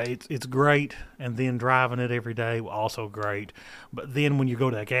 it's great, and then driving it every day also great. But then when you go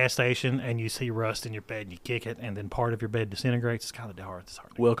to a gas station and you see rust in your bed and you kick it, and then part of your bed disintegrates, it's kind of hard. It's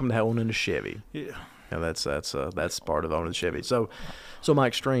hard. Welcome to owning a Chevy. Yeah. Yeah, that's part of owning a Chevy. So my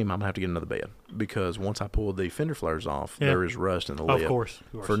extreme, I'm gonna have to get another bed because once I pull the fender flares off, Yeah. there is rust in the lid. Of course.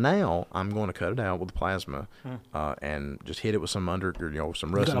 For now, I'm going to cut it out with the plasma, and just hit it with some some rust You got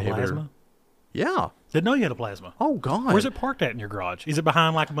a inhibitor. plasma? Yeah. Didn't know you had a plasma. Oh God. Where's it parked at in your garage? Is it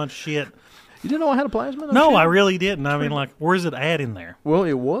behind like a bunch of shit? You didn't know I had a plasma? No, shit? I really didn't. I mean, like, where's it at in there? Well,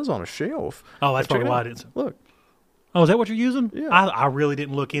 it was on a shelf. Oh, that's Check probably it why I out. didn't. Look. Oh, is that what you're using? Yeah. I really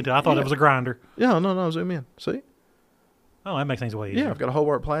didn't look into it. I thought Yeah. it was a grinder. Yeah, no, zoom in. See? Oh, that makes things way easier. Yeah, I've got a whole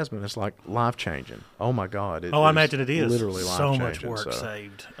wart plasma, and it's like life changing. Oh my God! I imagine it is. literally so life much changing. work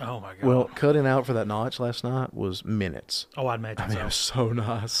saved. Oh my god. Well, cutting out for that notch last night was minutes. oh, I'd imagine I mean, it was so. so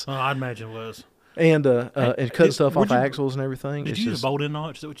nice. Oh, I'd imagine it was. And cutting stuff off where'd you- axles and everything. Did it's you use just, a bolt-in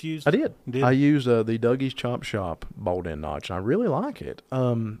notch? Is that what you used? I did. Did? I used the Dougie's Chop Shop bolt-in notch, and I really like it.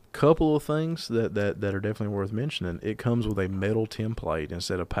 Couple of things that are definitely worth mentioning. It comes with a metal template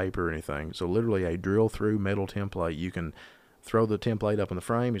instead of paper or anything. So literally a drill-through metal template. You can throw the template up in the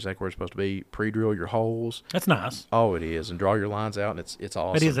frame, exactly where it's supposed to be. Pre-drill your holes. That's nice. Oh, it is, and draw your lines out, and it's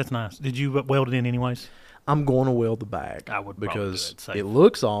awesome. It is. That's nice. Did you weld it in anyways? I'm going to weld the back. I would probably do because it safe. it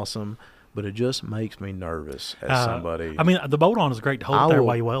looks awesome, but it just makes me nervous as somebody. I mean, the bolt-on is great to hold I it there will-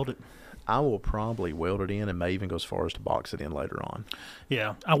 while you weld it. I will probably weld it in and may even go as far as to box it in later on.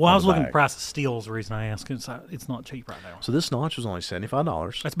 Yeah. Well, I was the looking at back. the price of steel is the reason I asked. It's not cheap right now. So this notch was only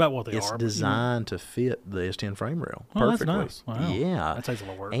 $75. That's about what they It's are. but, you know. designed to fit the S10 frame rail Oh, that's perfectly. nice. Wow. Yeah. That takes a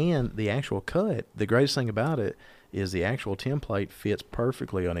little work. And the actual cut, the greatest thing about it is the actual template fits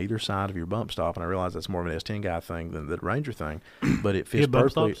perfectly on either side of your bump stop. And I realize that's more of an S10 guy thing than the Ranger thing, but it fits have bump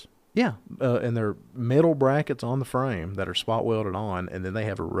perfectly. stops? Yeah, and they're metal brackets on the frame that are spot welded on, and then they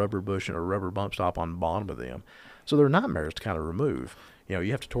have a rubber bushing or rubber bump stop on the bottom of them. So they're nightmares to kind of remove. You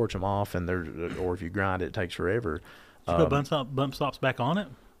have to torch them off, and or if you grind it, it takes forever. Did you put bump stops back on it?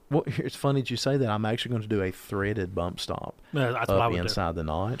 Well, it's funny that you say that. I'm actually going to do a threaded bump stop Yeah, that's what I up would do. inside the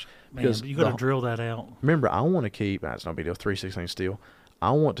notch. Man, you got to drill that out. Remember, I want to keep, it's no big deal, 3/16 steel.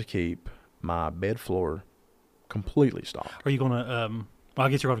 I want to keep my bed floor completely stocked. Are you going to? Well, I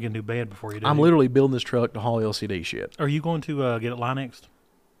guess you're going to get a new bed before you do. I'm literally building this truck to haul LCD shit. Are you going to get it Linexed?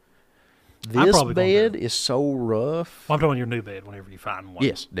 This probably gonna bed do. is so rough. Well, I'm talking about your new bed whenever you find one.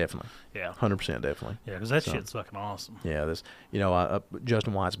 Yes, definitely. Yeah. 100% definitely. Yeah, because that So- shit's fucking awesome. Yeah, this,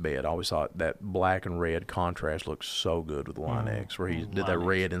 Justin White's bed, I always thought that black and red contrast looked so good with the Line X, where he did that Line X.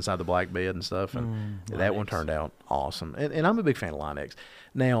 red inside the black bed and stuff, and that Line one X. turned out awesome. And I'm a big fan of Line X.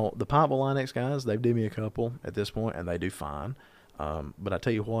 Now, the Pikeville Line X guys, they've did me a couple at this point, and they do fine. But I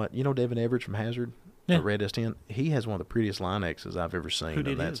tell you what, Devin Everett from Hazard, Yeah. Red S10, he has one of the prettiest Line X's I've ever seen. Who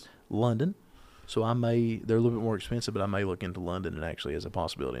did and that's his? London. So they're a little bit more expensive, but I may look into London and actually as a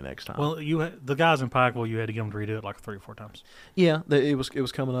possibility next time. Well, the guys in Pikeville, you had to get them to redo it like 3 or 4 times. Yeah, it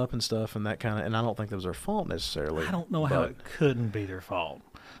was coming up and stuff, and that kind of, and I don't think that was their fault necessarily. I don't know how but it couldn't be their fault.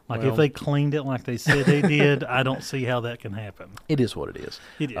 Like, Well- if they cleaned it like they said they did, I don't see how that can happen. it is what it is.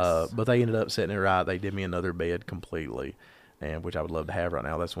 It is. But they ended up setting it right. They did me another bed completely, and which I would love to have right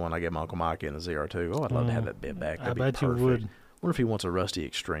now. That's the one I gave my Uncle Mike in the ZR2. Oh, I'd love to have that bed back. I That'd be bet you perfect. would. Wonder if he wants a rusty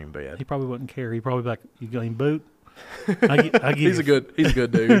extreme bed. He probably wouldn't care. He probably be like, you going boot? I give He's a you-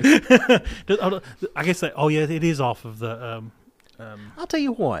 good dude. I guess that. Oh yeah, it is off of the. I'll tell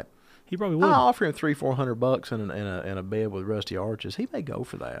you what. He probably would. I'll offer him $300-400 in a bed with rusty arches. He may go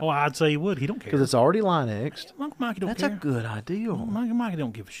for that Oh, I'd say he would. He don't care. because it's already Line X'd. Mikey don't That's care. a good idea. Mikey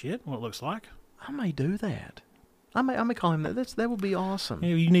don't give a shit what it looks like. I may do that. I may call him that. That would be awesome.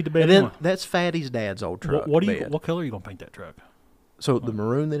 Yeah, you need to bet. And then anyway. that's Fatty's dad's old truck. What do you? bed. What color are you gonna paint that truck? So the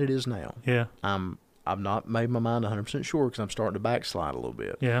maroon that it is now, Yeah, I've not made my mind 100% sure because I'm starting to backslide a little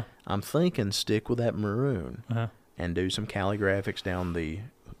bit. yeah. I'm thinking stick with that maroon Uh-huh. and do some Cali graphics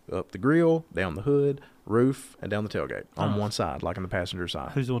up the grill, down the hood, roof, and down the tailgate on one side, like on the passenger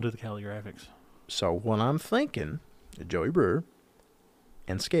side. Who's going to do the Cali graphics? So what I'm thinking, Joey Brewer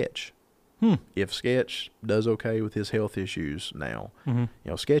and Sketch. Hmm. If Sketch does okay with his health issues now,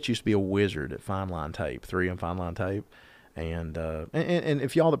 Mm-hmm. Sketch used to be a wizard at fine line tape, 3M fine line tape. And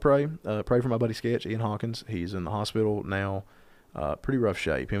if y'all that pray for my buddy Sketch, Ian Hawkins. He's in the hospital now, pretty rough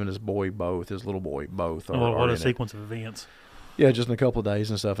shape. Him and his little boy, both are, What are a in it. sequence of events. Yeah, just in a couple of days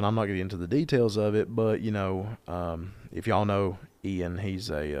and stuff. And I'm not getting into the details of it, but if y'all know Ian, he's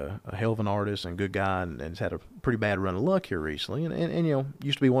a hell of an artist and good guy, and has had a pretty bad run of luck here recently. And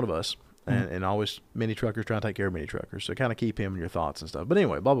used to be one of us. And always mini truckers trying to take care of mini truckers. So kind of keep him in your thoughts and stuff. But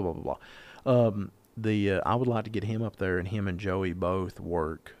anyway, blah, blah, blah, blah, blah. I would like to get him up there, and him and Joey both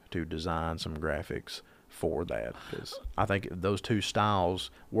work to design some graphics for that. Because I think those two styles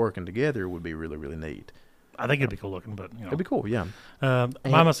working together would be really, really neat. I think it'd be cool looking, but It'd be cool, yeah. by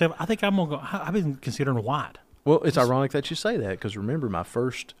myself, I think I'm gonna go. I've been considering white. Well, it's ironic that you say that because remember, my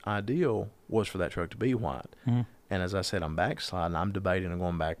first ideal was for that truck to be white. Mm-hmm. And as I said, I'm backsliding. I'm debating on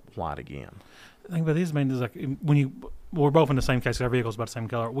going back white again. The thing about this, man, is like we're both in the same case. Our vehicle's about the same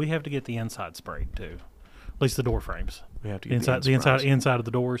color. We have to get the inside sprayed too, at least the door frames. We have to The get inside of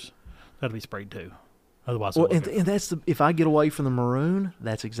the doors, that'll be sprayed too. Otherwise, Well, it'll and, look and that's if I get away from the maroon,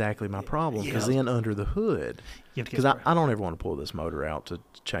 that's exactly my problem. Because Yeah. then under the hood, You have to get because I sprayed. don't ever want to pull this motor out to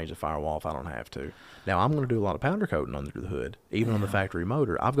change the firewall if I don't have to. Now I'm going to do a lot of powder coating under the hood, even on the factory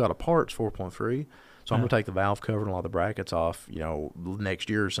motor. I've got a parts 4.3, so I'm going to take the valve cover and a lot of the brackets off. Next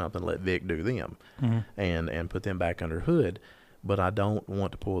year or something. Let Vic do them, and put them back under hood. But I don't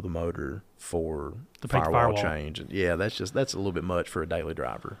want to pull the motor for To paint the firewall firewall. change. And yeah, that's a little bit much for a daily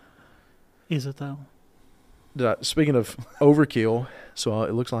driver. Is it though? Speaking of overkill, so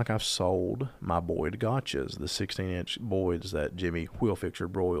it looks like I've sold my Boyd Gotchas, the 16-inch Boyds that Jimmy Wheel Fixer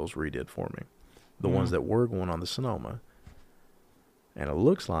Broyles redid for me, the ones that were going on the Sonoma. And it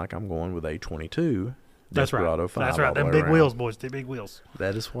looks like I'm going with a 22 That's Desperado right. 5 That's all right. the Them way big around. wheels, boys. The big wheels.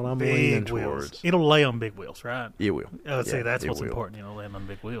 That is what I'm leaning Big wheels. towards. It'll lay on big wheels, right? It will. See, Yeah, that's it what's will. important. Laying on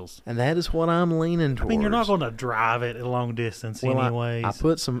big wheels. And that is what I'm leaning towards. I mean, you're not going to drive it a long distance anyways. I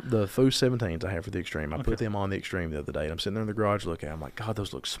put the Foo 17s I have for the Extreme. I put them on the Extreme the other day. And I'm sitting there in the garage looking at them. I'm like, God,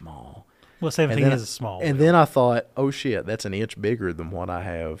 those look small. Well, 17 then is a small. And wheel. then I thought, oh shit, that's an inch bigger than what I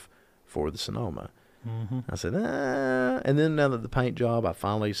have for the Sonoma. I said, and then now that the paint job, I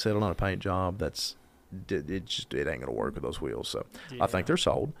finally settled on a paint job it ain't gonna work with those wheels. So I think they're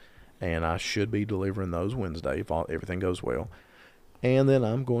sold, and I should be delivering those Wednesday if everything goes well. And then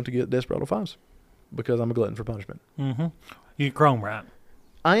I'm going to get Desperado 5s because I'm a glutton for punishment. You get chrome, right?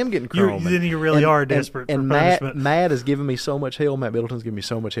 I am getting chrome. Then you really are desperate and for punishment. Matt has given me so much hell. Matt Middleton's given me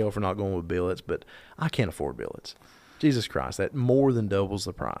so much hell for not going with billets, but I can't afford billets. Jesus Christ, that more than doubles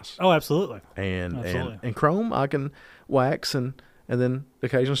the price. Oh, absolutely. And chrome I can wax and then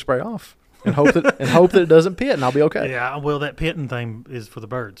occasionally spray off and hope that it doesn't pit and I'll be okay. Yeah, well, that pitting thing is for the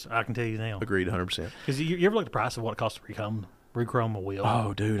birds. I can tell you now. Agreed 100%. Because you ever look at the price of what it costs to recomb Rechrome a wheel.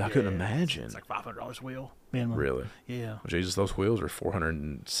 Oh, dude, I couldn't Yeah, imagine. It's like $500 wheel minimum. Really? Yeah. Jesus, those wheels are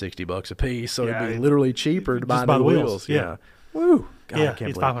 $460 a piece, so Yeah, it'd be literally cheaper to just buy buy new the wheels. wheels, Yeah. yeah. Woo. God, I Yeah, can't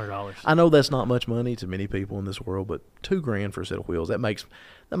it's believe $500. I know that's not much money to many people in this world, but $2,000 for a set of wheels, that makes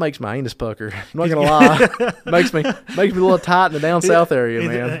my anus pucker. I'm not gonna lie. makes me a little tight in the down south area,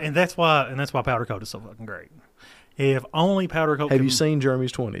 man. And that's why powder coat is so fucking great. If only powder coat. Have can, you seen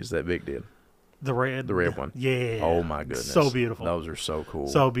Jeremy's 20s that Vic did? the red one? Yeah. Oh my goodness. So beautiful. Those are so cool.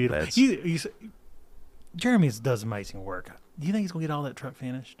 So beautiful. That's, Jeremy does amazing work. Do you think he's gonna get all that truck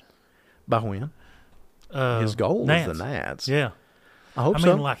finished? by when? Uh, His goal Nats. is the Nats. Yeah. I hope I so.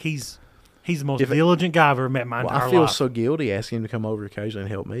 mean, like he's the most If it- diligent guy I've ever met in my Well, entire I feel life. so guilty asking him to come over occasionally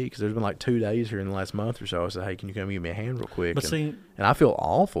and help me because there's been like 2 days here in the last month or so. I said, "Hey, can you come give me a hand real quick?" But and, see, and I feel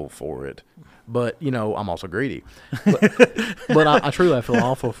awful for it, but I'm also greedy. But I truly feel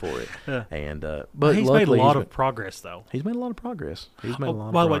awful for it. Yeah. And but he's made a luckily lot of progress though. he's made a lot of progress. He's made a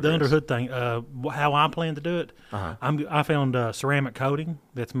lot By of the way, the progress. underhood thing, how I plan to do it, Uh-huh. I found ceramic coating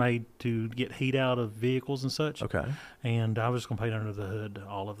that's made to get heat out of vehicles and such. Okay, And I was just going to paint under the hood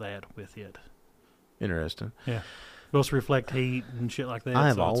all of that with it. interesting. Yeah. Supposed to reflect heat and shit like that. I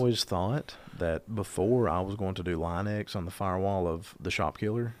have so it's- always thought that before I was going to do Line-X on the firewall of the Shop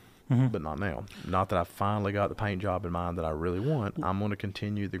Killer, Mhm. but not now. Not that I finally got the paint job in mind that I really want. I'm going to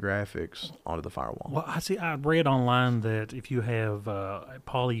continue the graphics onto the firewall. Well, I read online that if you have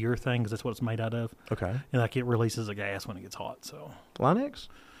polyurethane, because that's what it's made out of, Okay. and like it releases a gas when it gets hot. So Line-X?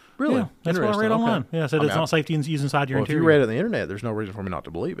 Really? yeah, that's what I read Interesting. online. Okay. Yeah, it said I it's mean, not safe to use inside your Well, if interior. you read it on the internet, there's no reason for me not to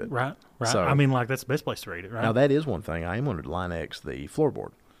believe it. Right. So- I mean, like that's the best place to read it, right? Now, that is one thing. I am going to Line-X the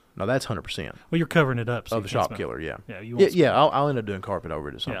floorboard. Now, that's 100% well, you're covering it up. So of you the can't Shop smell. Killer, yeah. Yeah, you Yeah, won't yeah, I'll end up doing carpet over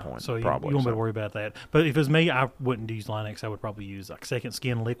it at some point. So you probably. won't be to worry about that. But if it was me, I wouldn't use Line-X. I would probably use like Second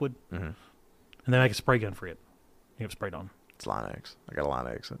Skin liquid, Mhm. and then make a spray gun for it. You have sprayed on. It's Line-X. I got a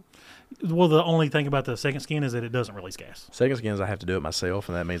Line-X. Well, the only thing about the Second Skin is that it doesn't release gas. Second skins, I have to do it myself,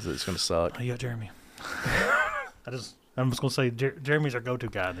 and that means that it's going to suck. Oh, you got Jeremy. I'm just gonna say Jeremy's our go-to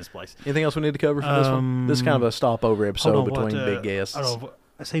guy in this place. Anything else we need to cover for this one? This is kind of a stopover episode Hold on, between what, big guests. I don't know.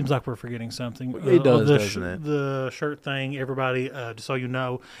 It seems like we're forgetting something. It does, the doesn't it? The shirt thing, everybody, just so you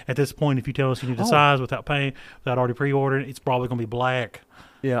know, at this point, if you tell us you need the Oh. size without paying, without already pre-ordering, it's probably going to be black.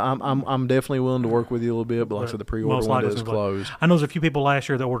 Yeah, I'm definitely willing to work with you a little bit, but like I But said, the pre-order most window likely is it's black. closed. I know there's a few people last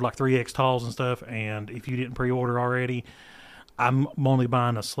year that ordered like 3X talls and stuff, and if you didn't pre-order already, I'm only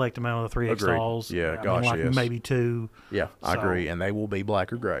buying a select amount of the 3X Agreed. talls. Yeah, I mean, gosh, like yes. maybe 2. Yeah, I So- agree, and they will be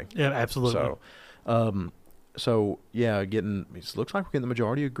black or gray. Yeah, absolutely. So yeah, it looks like we're getting the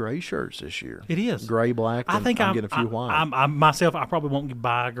majority of gray shirts this year. It is. Gray, black. I and think I'm getting a few white. I'm myself. I probably won't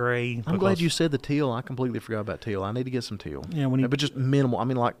buy gray. I'm glad you said the teal. I completely forgot about teal. I need to get some teal. Yeah, we need but just minimal. I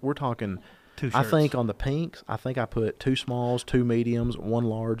mean, like we're talking. 2 I shirts. think on the pinks, I think I put 2 smalls, 2 mediums, 1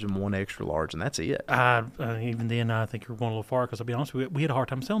 large, and 1 extra large, and that's it. Even then, I think you're going a little far because I'll be honest with you, we had a hard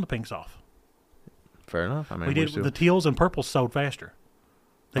time selling the pinks off. Fair enough. I mean, We did. still, The teals and purples sold faster.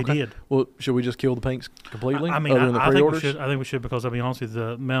 They Okay. did. Well, should we just kill the pinks completely? I mean, other than the I think we pre-orders? should. I think we should because I'll be honest with you, the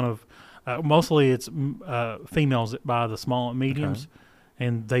amount of mostly it's females that buy the small and mediums,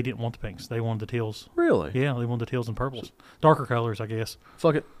 and they didn't want the pinks. They wanted the teals. Really? Yeah, they wanted the teals and purples, darker colors, I guess.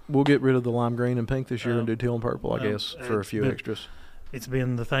 Fuck it. We'll get rid of the lime green and pink this year and do teal and purple, I um, guess, for a it's few been- extras. It's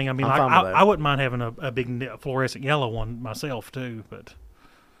been the thing. I mean, I'm like, fine with that. I wouldn't mind having a big fluorescent yellow one myself too, but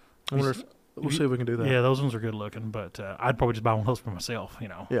I wonder if we'll see if we can do that. yeah, those ones are good looking. But I'd probably just buy one of those for myself. You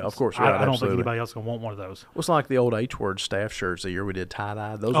know. Yeah, of course, I right, don't think absolutely. anybody else gonna want one of those. Well, it's like the old H-word staff shirts the year we did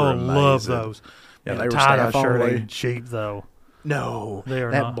tie-dye. Those Oh, were I amazing. love those. Yeah, Man, they were tie-dye staff shirt only. ain't cheap though. No, They are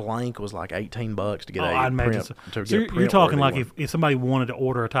that not. blank was like $18 to get Oh, a I'd imagine print. so. To So get a you're print talking worthy like one if somebody wanted to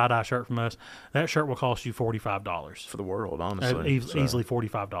order a tie-dye shirt from us, that shirt will cost you $45. for the world, honestly. So, Easily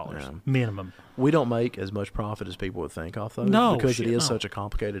 $45 Yeah. minimum. we don't make as much profit as people would think off those No, because shit, it is no. such a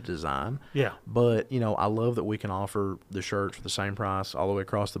complicated design. Yeah. But I love that we can offer the shirts for the same price all the way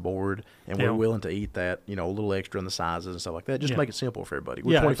across the board, and Yeah. we're willing to eat that, a little extra in the sizes and stuff like that. Just Yeah. make it simple for everybody.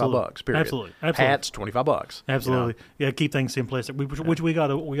 We're Yeah, $25 absolutely. bucks. Period. Absolutely. Hats $25. Absolutely. Yeah, keep things simplistic. Which we got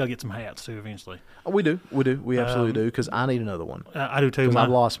to get some hats too eventually. We do. We absolutely do because I need another one I do too. because I've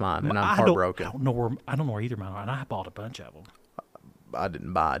Mine- lost mine and I'm I heartbroken. don't know where either mine are, and I bought a bunch of them. I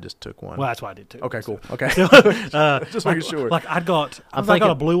didn't buy. I just took one. Well, that's what I did too. Okay, cool. Okay. Just making sure. Like I got I'm a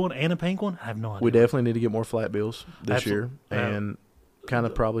thinking- blue one and a pink one. I have no idea. We definitely need to get more flat bills this year Absolutely. and kind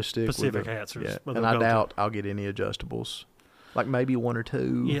of probably stick Pacific with the, hats are yeah. what And they'll I go to. doubt I'll get any adjustables. Like maybe one or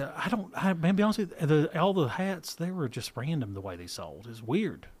two. Yeah, man, be honest with you, all the hats, they were just random the way they sold. It's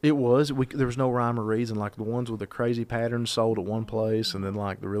weird. It was. There was no rhyme or reason. Like the ones with the crazy patterns sold at one place, and then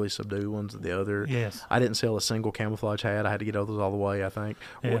like the really subdued ones at the other. Yes. I didn't sell a single camouflage hat. I had to get those all the way, I think.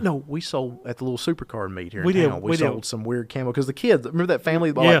 Yeah. Well, no, we sold at the little supercard meet here We in did, town. we sold did. some weird camo because the kids, remember that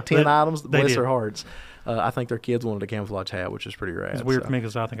family that bought Yeah, like 10 items? they Bless did. their hearts. I think their kids wanted a camouflage hat, which is pretty rad. It's weird so. for me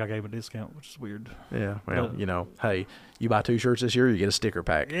because I think I gave a discount, which is weird. Yeah, well, But- hey, you buy 2 shirts this year, you get a sticker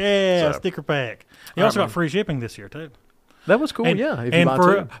pack. Yeah, So- sticker pack. You also got free shipping this year too. That was cool, And, yeah. If and you buy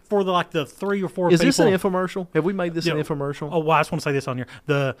for 2. for the 3 or 4 Is people. this an infomercial? Have we made this an Yeah. infomercial? Oh, well, I just want to say this on here.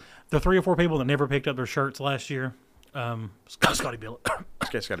 The 3 or 4 people that never picked up their shirts last year, Scotty Billett.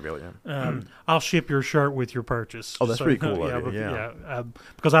 It's got to be able to. I'll ship your shirt with your purchase. Oh, that's pretty cool of you, yeah.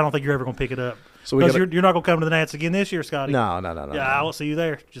 Because I don't think you're ever going to pick it up. So we Because gotta- you're not going to come to the Nats again this year, Scotty. No. Yeah, I'll see you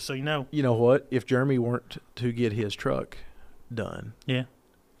there. Just so you know. You know what? If Jeremy weren't to get his truck done, Yeah,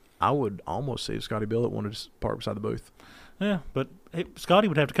 I would almost see if Scotty Billett wanted to park beside the booth. yeah. But hey, Scotty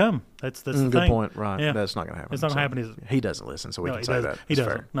would have to come. That's the Good thing. point. Right. Yeah. That's not going to happen. It's not gonna happen, is it? He doesn't listen, so we No, can he say doesn't. that. He That's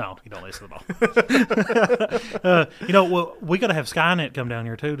doesn't. fair. No, he don't listen at all. Well, we got to have Skynet come down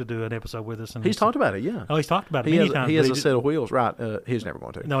here too to do an episode with us. And He's talked about it, yeah. Oh, he's talked about it He many has, times. he but has a just- set of wheels, right? He's never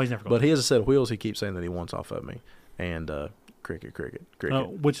going to. No, he's never going But to. he has a set of wheels he keeps saying that he wants off of me. And cricket.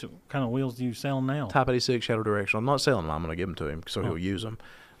 Which kind of wheels do you sell now? Type 86 Shadow Directional. I'm not selling them. I'm going to give them to him so he'll use them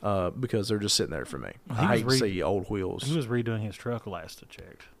because they're just sitting there for me. He I was hate to see old wheels. He was redoing his truck last I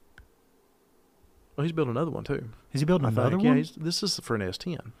checked. Well, he's building another one too. Is he building I another think. one? Yeah, this is for an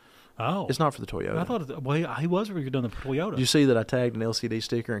S10. Oh, It's not for the Toyota. I thought. Well, he was redoing the Toyota. Did you see that I tagged an LCD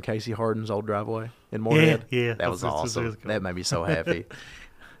sticker in Casey Harden's old driveway in Moorhead? yeah. That was That's awesome. cool. That made me so happy.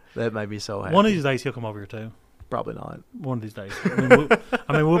 That made me so happy. One of these days he'll come over here too. Probably not. One of these days. I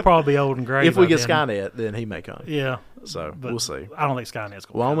mean, we'll probably be old and gray. If we by get then. Skynet, then he may come. Yeah. So but we'll see. I don't think Skynet's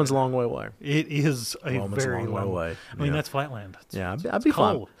going. Wyoming's a long way away. It is a Wyoming's very a long way away. I mean, Yeah. that's flatland. Yeah, I'd be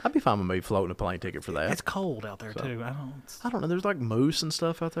fine. cold. I'd be fine with me floating a plane ticket for that. It's cold out there too. I don't know. There's like moose and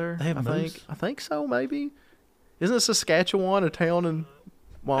stuff out there. They have moose? I think so. Maybe. Isn't it Saskatchewan, a town in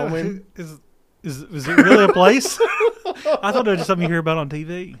Wyoming? Is it really a place? I thought it was just something you hear about on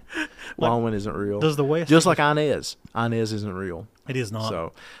TV. Wyoming isn't real. Does the West? Just like Inez. Inez isn't real. It is not.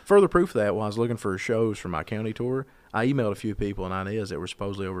 So, further proof of that, while I was looking for shows for my county tour, I emailed a few people in Inez that were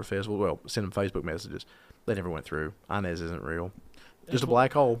supposedly over a festival. Well, sent them Facebook messages. They never went through. Inez isn't real. Just a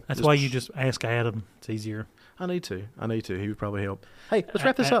black hole. That's why you just ask Adam. It's easier. I need to. He would probably help. Hey, let's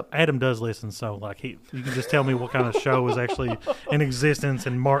wrap this up. Adam does listen, so like you can just tell me what kind of show is actually in existence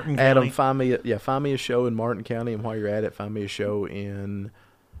in Martin County. Adam, find me a show in Martin County, and while you're at it, find me a show in.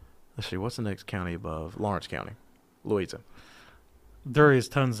 Let's see, what's the next county above? Lawrence County, Louisa. There is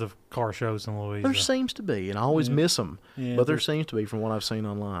tons of car shows in Louisiana. There seems to be, and I always miss them. Yeah, but there there's- seems to be from what I've seen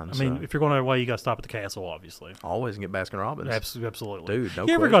online. I mean, if you're going that way, you got to stop at the castle, obviously. always get Baskin Robbins. Absolutely, Dude, no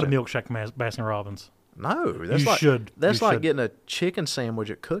You ever got a question. milkshake, Baskin Robbins? No, that's You like should. That's You like should. getting a chicken sandwich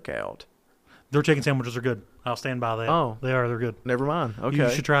at Cookout. Their chicken sandwiches are good. I'll stand by that. Oh. They are. They're good. Never mind. Okay, You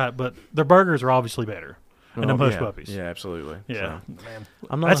should try it, but their burgers are obviously better. And them hush yeah. puppies. Yeah, absolutely. Yeah, So, man.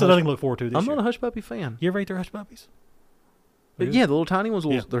 I'm not. That's a another hush, thing to look forward to this I'm year. not a hush puppy fan. You ever ate their hush puppies? Yeah, the little tiny ones,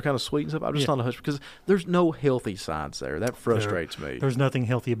 Yeah. they're kind of sweet and stuff. I'm just Yeah. not a hush because there's no healthy sides there. That frustrates me. There's nothing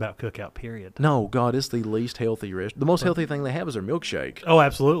healthy about Cookout, period. No, God, it's the least healthy restaurant. The most healthy thing they have is their milkshake Oh,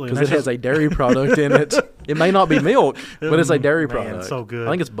 absolutely. because it has a dairy product in it. It may not be milk, but it's a dairy Man, product. so good.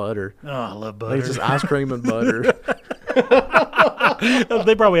 I think it's butter. Oh, I love I butter. think it's just ice cream and butter.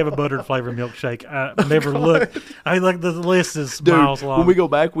 They probably have a buttered flavored milkshake. I never looked. I mean, like the list is Dude, miles long. when we go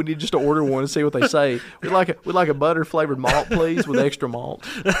back, we need just to order one and see what they say. We'd like a butter flavored malt, please, with extra malt.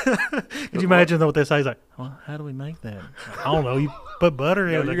 Could you imagine though what they say? Is like, well, how do we make that? I don't know. You put butter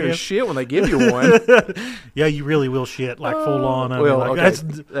in. You're I gonna guess. shit when they give you one. Yeah, you really will shit like full on. I mean, Well, like,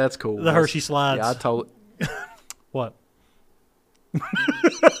 okay, that's cool. the Hershey slides. Yeah, I told. What?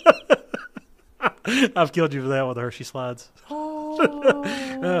 I've killed you for that with the Hershey slides.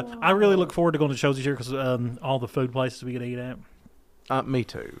 I really look forward to going to shows this year because all the food places we get to eat at. Me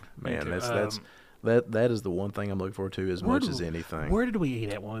too, man. Me too. That is the one thing I'm looking forward to as much as anything. Where did we eat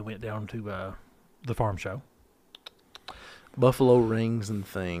at when we went down to the farm show? Buffalo Rings and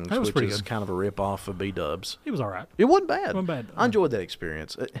Things, That was which pretty is good. kind of a rip off of B-Dubs. It was all right. It wasn't bad. It wasn't bad. I enjoyed that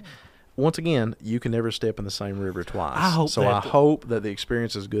experience. Once again, you can never step in the same river twice. I hope so. that- I hope that the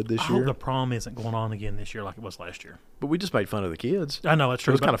experience is good this I year. hope the prom isn't going on again this year like it was last year. But we just made fun of the kids. I know it's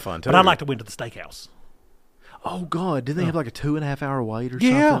true. was but- kinda fun, But too. I'd like to went to the steakhouse. Oh God! Didn't they have like a 2.5 hour wait or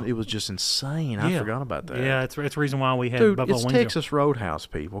Yeah. something? It was just insane. I Yeah. forgot about that. Yeah, it's the reason why we had Dude, Buffalo it's Wings. Texas Roadhouse,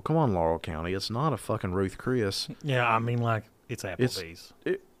 people. Come on, Laurel County. It's not a fucking Ruth Chris. Yeah, I mean, like it's Applebee's.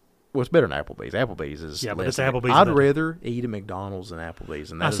 Well, it's better than Applebee's. Applebee's is Yeah, but less it's than- Applebee's I'd and rather eat at McDonald's than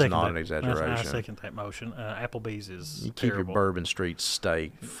Applebee's, and that is not an exaggeration. I second that motion. Applebe's is You keep terrible. your Bourbon Street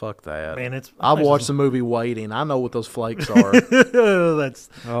steak. Fuck that. Man, it's I've watched the movie Waiting. I know what those flakes are. that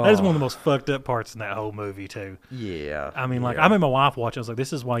is one of the most fucked up parts in that whole movie too. Yeah. I mean, like yeah. I made my wife watch it. I was like,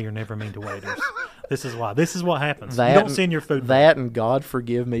 "This is why you're never mean to waiters. This is why. This is what happens. That You don't and- send your food." That and God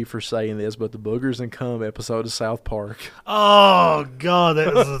forgive me for saying this, but the Boogers and Cum episode of South Park. Oh God,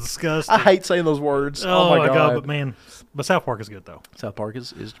 that was disgusting. I hate saying those words. Oh, my God. But man, South Park is good though. South Park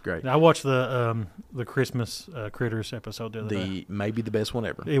is great. I watched the Christmas Critters episode the other day. Maybe the best one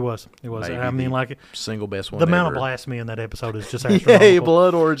ever. It was. Maybe I mean, the like single best one the amount of ever. blasphemy in that episode is just astronomical. Yay,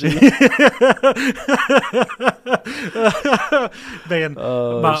 blood orgy. Man,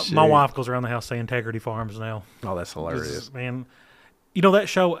 Oh, my wife goes around the house saying Integrity Farms now. Oh, that's hilarious. Man, you know that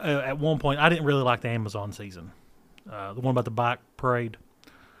show at one point I didn't really like the Amazon season, the one about the bike parade.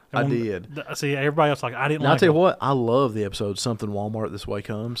 That I one- did. See, everybody else like I didn't Now, like. I'll tell you it. what, I love the episode Something Walmart This Way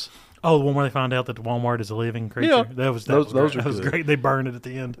Comes. Oh, the one where they find out that Walmart is a living creature. Yeah. That was Those great. are That was good. great. They burned it at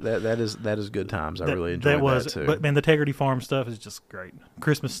the end. That is good times. I really enjoyed that too. But man, the Integrity Farm stuff is just great.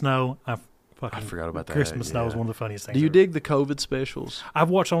 Christmas Snow, I forgot about that. Christmas Snow is yeah. one of the funniest things. Do you ever. dig the COVID specials? I've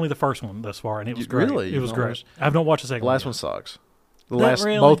watched only the first one thus far, and it was great. Really? It was You've great. watched- I've not watched the second The last one. one sucks. The That last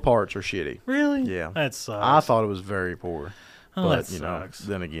really? both parts are shitty. Really? Yeah. That sucks. I thought it was very poor. Oh, but that you know, sucks.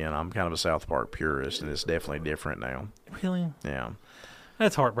 then again, I'm kind of a South Park purist, and it's definitely different now. Really? Yeah.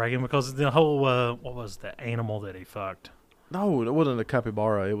 That's heartbreaking because the whole what was the animal that he fucked? No, it wasn't a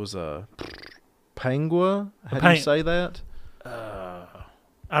capybara. It was a pangua. How do pang- you say that?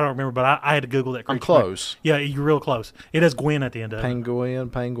 I don't remember, but I had to Google that. I'm creature. close. Yeah, you're real close. It has Gwen at the end of it.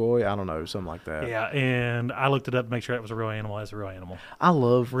 Pangoi. I don't know, something like that. Yeah, and I looked it up to make sure it was a real animal. It's a real animal. I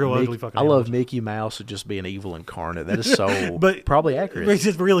love Real ugly fucking I love animals. Mickey Mouse just being evil incarnate. That is so But- probably accurate. It's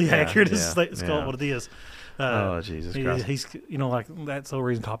just really Yeah, accurate. yeah, It's called yeah. what it is. Oh, Jesus Christ. He's like that's the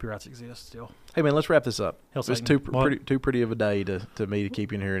reason copyrights exist still. Hey man, let's wrap this up. Hell, It's Satan. too What? pretty of a day to me to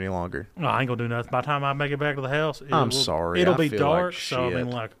keep you in here any longer. No, I ain't gonna do nothing. By the time I make it back to the house, I'm sorry. It'll I be feel like dark. So I mean,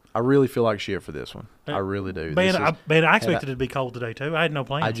 shit. like, I really feel like shit for this one. I really do. man, This is- I expected it to be cold today too. I had no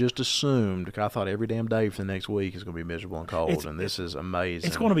plans. I just assumed. I thought every damn day for the next week is going to be miserable and cold, It's- and this is amazing.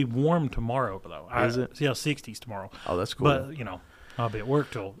 It's going to be warm tomorrow though. Is it? Yeah, 60s tomorrow. Oh, that's cool. But you know, I'll be at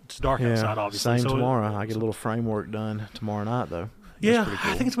work till it's dark outside. Obviously, same so tomorrow. I get a little framework done tomorrow night, though. That's Yeah, pretty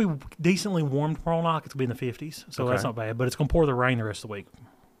cool. I think it's gonna be decently warm tomorrow night. It's gonna be in the 50s, so Okay. that's not bad. But it's gonna pour the rain the rest of the week.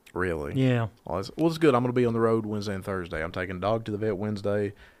 Really. Yeah. Well, it's good. I'm going to be on the road Wednesday and Thursday. I'm taking dog to the vet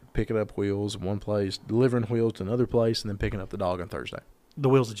Wednesday, picking up wheels in one place, delivering wheels to another place, and then picking up the dog on Thursday. The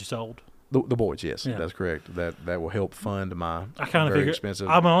wheels that you sold. The boys, yes, Yeah. that's correct. That will help fund my I kind of very figured. expensive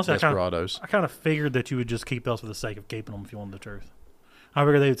I'm honestly, Desperados. I kind of figured that you would just keep those for the sake of keeping them. If you wanted the truth, I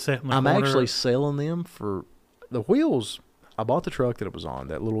figured they would set in the I'm corner. actually selling them for the wheels. I bought the truck that it was on,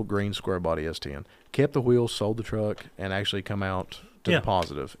 that little green square body S10. Kept the wheels, sold the truck, and actually come out to Yeah. the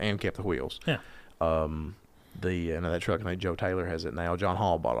positive and kept the wheels. Yeah. That truck, I think Joe Taylor has it now. John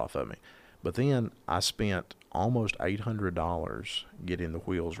Hall bought off of me. But then I spent almost $800 getting the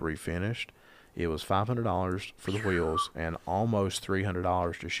wheels refinished. It was $500 for the wheels and almost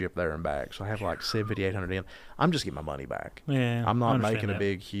 $300 to ship there and back. So I have like $7,800 in. I'm just getting my money back. Yeah, I'm I not understand making a that.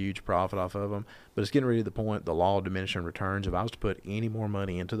 big, huge profit off of them, but it's getting really to the point, the law of diminishing returns. If I was to put any more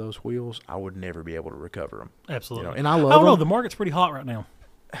money into those wheels, I would never be able to recover them. Absolutely. and I love I don't know. them. The market's pretty hot right now.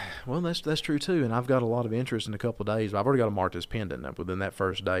 Well, that's true too, and I've got a lot of interest in a couple of days. I've already got a Martis pendant. Within that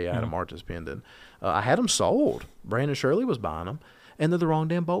first day, I had a Martis pendant. I had them sold. Brandon Shirley was buying them, and they're the wrong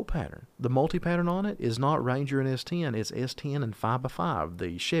damn bolt pattern. The multi-pattern on it is not Ranger and S10. It's S10 and 5x5,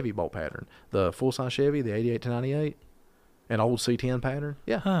 the Chevy bolt pattern. The full-size Chevy, the 88 to 98, an old C10 pattern.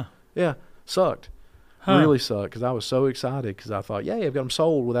 Yeah, Huh. yeah, sucked. Huh. Really sucked because I was so excited because I thought, I've got them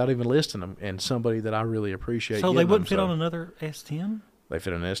sold without even listing them, and somebody that I really appreciate. So they getting wouldn't them, fit so on another S10. They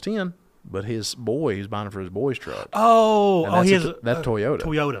fit on an S10, but his boy, he's buying it for his boy's truck. Oh, And he that's has that's Toyota.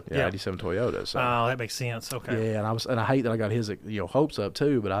 Toyota. Yeah, Yeah. 87 Toyota. So. Oh, that makes sense. Okay. Yeah, and I hate that I got his hopes up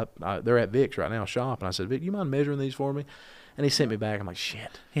too. But they're at Vic's right now shop, and I said, Vic, you mind measuring these for me? And he sent me back. I'm like,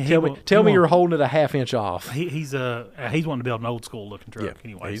 shit. Yeah, Tell me you're holding it a half inch off. He's wanting to build an old school looking truck. Yeah,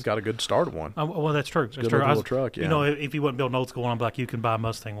 Anyway, he's got a good started one. well, that's true. That's good true. looking I was- little truck, yeah. You know, if you wouldn't build an old school one, I'm like, you can buy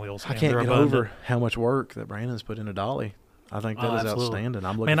Mustang wheels. I and can't they're get abundant. over how much work that Brandon's put into Dolly. I think that Oh, is absolutely. outstanding.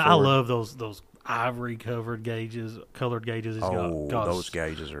 I'm looking Man, I forward. love those ivory colored gauges. He's Oh, got. those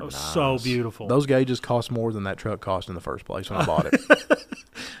gauges are oh, nice. so beautiful. Those gauges cost more than that truck cost in the first place when I bought it.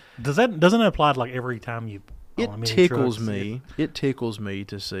 Doesn't it apply to like every time you? own a It mini tickles truck? me. It tickles me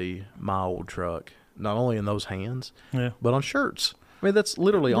to see my old truck not only in those hands, Yeah. but on shirts. I mean, that's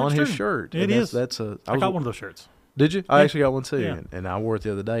literally That's on his true. shirt. It And is. That's I got one of those shirts. Did you? I Yeah. actually got one too, Yeah. and I wore it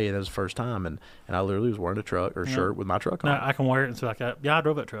the other day, and it was the first time, and I literally was wearing a truck or shirt with my truck on. No, I can wear it and so like, yeah, I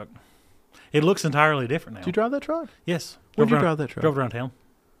drove that truck. It looks entirely different now. Did you drive that truck? Yes. Where'd you Drove drive that truck? Drove around town.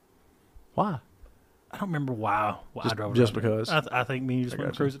 Why? I don't remember why I drove just around. because? I think me and you just went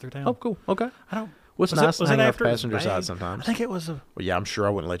gotcha. to cruise it through town. Oh, cool. Okay. I don't. What's was nice it, was to it hang out after the his passenger bag? side sometimes. I think it was a. Well, yeah, I'm sure I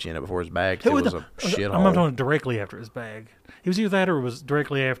wouldn't let you in it before his bag. 'Cause it was a shit I'm hole. talking directly after his bag. It was either that or it was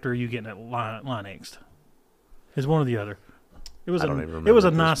directly after you getting it line X'd. It's one or the other. It was I don't even it remember was a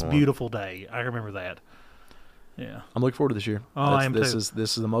at this nice, point. beautiful day. I remember that. Yeah. I'm looking forward to this year. Oh, I am this too.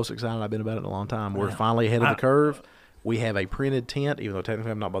 This is the most excited I've been about it in a long time. We're Yeah. finally ahead of I- the curve. We have a printed tent, even though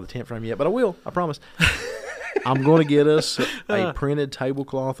technically I'm not by the tent frame yet, but I will. I promise. I'm going to get us a printed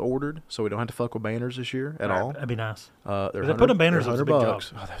tablecloth ordered, so we don't have to fuck with banners this year at all. That'd be nice. They're They put in banners, they're it's a big job.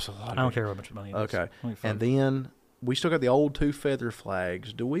 $100. Oh, that's a lot. I don't care how much money it is. Okay, It'll be fun. and then we still got the old 2 feather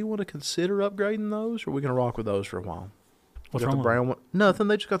flags. Do we want to consider upgrading those, or are we going to rock with those for a while? What's We got wrong the with brown one? Nothing.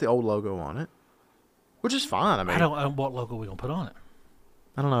 They just got the old logo on it, which is fine. I mean, I don't. What logo we gonna put on it?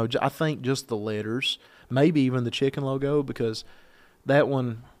 I don't know. I think just the letters, maybe even the chicken logo, because that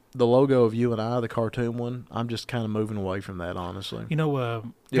one, the logo of you and I, the cartoon one, I'm just kind of moving away from that, honestly. You know,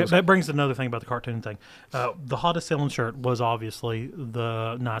 Yeah, that brings another thing about the cartoon thing. The hottest selling shirt was obviously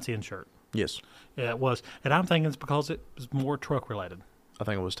the Nazi shirt. Yes, Yeah, it was, and I'm thinking it's because it was more truck related. I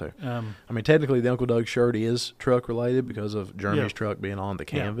think it was too. Um, I mean, technically, the Uncle Doug shirt is truck related because of Jeremy's Yeah. truck being on the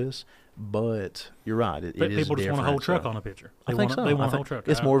Yeah. canvas. But you're right. It but is people just want a whole different, truck so- on a picture. I think so. They want I a whole think truck.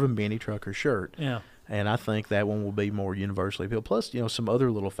 It's more of a mini trucker shirt. Yeah. And I think that one will be more universally appealed. Plus, some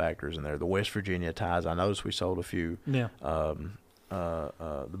other little factors in there. The West Virginia ties. I noticed we sold a few. Yeah.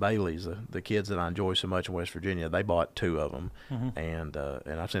 The Baileys, the kids that I enjoy so much in West Virginia, they bought 2 of them, Mhm.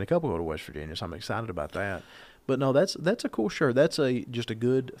 and I've seen a couple go to West Virginia, so I'm excited about that. But no, that's a cool shirt. That's just a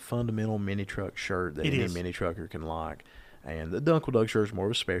good fundamental mini truck shirt that It any is. mini trucker can like. And the Uncle Doug shirt is more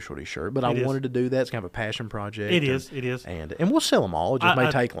of a specialty shirt, but I It is. wanted to do that. It's kind of a passion project. It is. It is. and we'll sell them all. It just may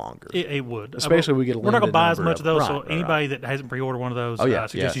I- take longer. It would. Especially if we get a We're not going to limited buy as number much of of those, them. so Right, right, anybody that hasn't pre-ordered one of those, Oh, yeah, I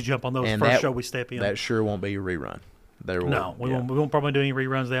suggest yeah. you jump on those And first that- show we step in. That sure won't be a rerun. There will. No, we won't probably do any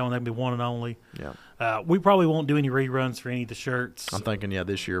reruns of that one. That'll be one and only. Yeah, We probably won't do any reruns for any of the shirts. I'm thinking. Yeah,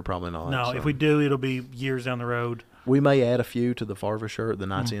 this year probably not. No, so. if we do, it'll be years down the road. We may add a few to the Farva shirt, the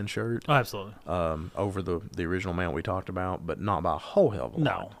Nazi shirt, Oh, absolutely. over the original amount we talked about, but not by a whole hell of a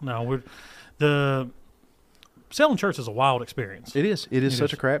lot. No. The selling shirts is a wild experience. It is. It is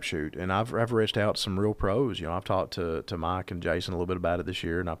such is. a crapshoot, and I've reached out to some real pros. I've talked to Mike and Jason a little bit about it this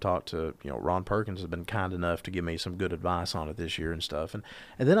year, and I've talked to Ron Perkins has been kind enough to give me some good advice on it this year and stuff. And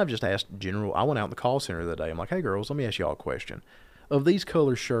then I've just asked general. I went out in the call center the other day. I'm like, hey girls, let me ask y'all a question. Of these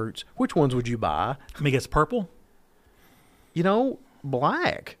color shirts, which ones would you buy? I mean, it's purple.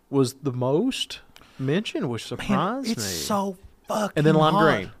 Black was the most mentioned, which surprised Man, me. it's so fucking And then lime hot.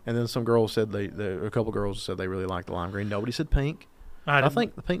 green. And then some girls said a couple girls said they really liked the lime green. Nobody said pink. I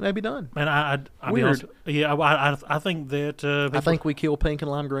think the pink may be done. Man, I'd be Weird. honest. Yeah, I think that I think we kill pink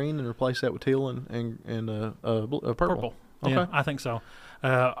and lime green and replace that with teal and purple. purple. Okay. Yeah, I think so.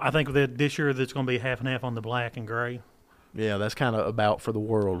 I think that this year that's going to be half and half on the black and gray. Yeah, that's kind of about for the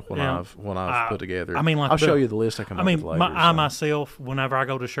world when Yeah. I've put together. I mean, like I'll the- show you the list I come I up mean, with later. I so. myself, whenever I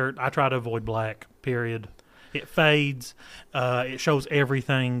go to shirt, I try to avoid black. Period. It fades. It shows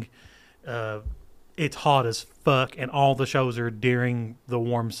everything. It's hot as fuck, and all the shows are during the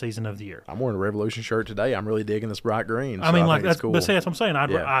warm season of the year. I'm wearing a Revolution shirt today. I'm really digging this bright green. I so mean, think like it's that's cool. but see, that's what I'm saying.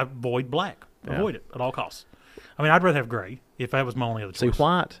 Yeah. I avoid black. Yeah. Avoid it at all costs. I mean, I'd rather have gray if that was my only other See, choice.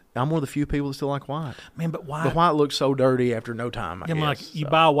 white. I'm one of the few people that still like white. Man, but why? The white looks so dirty after no time. I Yeah, guess. like you so.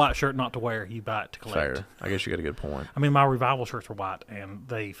 buy a white shirt not to wear, you buy it to collect. Fair. I guess you got a good point. I mean, my revival shirts were white and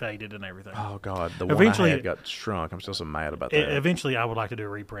they faded and everything. Oh God, the Eventually- one I had got shrunk. I'm still so mad about that. Eventually, I would like to do a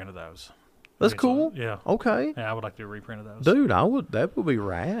reprint of those. That's Eventually. cool. Yeah. Okay, Yeah, I would like to do a reprint of those. dude, that would be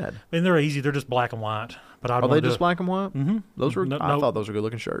rad. I mean, they're easy. They're just black and white. But I'd Are want they to just black and white? Mm-hmm. Those were. No- I no- thought those were good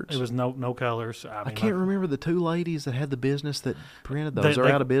looking shirts. It was no colors. I, I mean, can't like, remember the 2 ladies that had the business that printed those. They're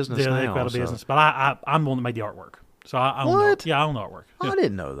out of business yeah, now. they're out of so- business. But I'm the one that made the artwork. So I own What? The, I own the artwork. Oh, Yeah. I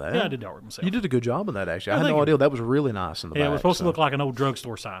didn't know that. Yeah, I did the artwork myself. You did a good job on that, actually. I Oh, had thank no you. idea. That was really nice in the Yeah, back. it was supposed so. to look like an old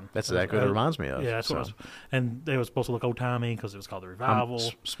drugstore sign. That's exactly what it reminds me of. Yeah, that's what it so. was. And it was supposed to look old timey because it was called the I'm- Revival.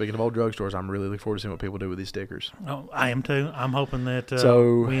 Speaking of old drugstores, I'm really looking forward to seeing what people do with these stickers. Oh, I am too. I'm hoping that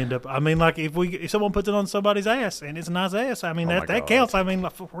So- we end up. I mean, like if someone puts it on somebody's ass and it's a nice ass, I mean Oh my that God. counts. I mean,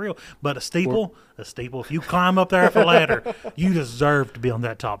 like, for real. But a steeple. If you climb up there off a ladder, you deserve to be on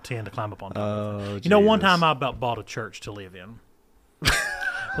that top 10 to climb up on top. Oh, You know, one Jesus. time I about bought a church to live in.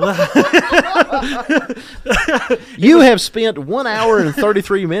 You have spent 1 hour and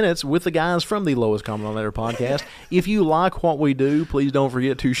 33 minutes with the guys from the Lowest Common Denominator podcast. If you like what we do, please don't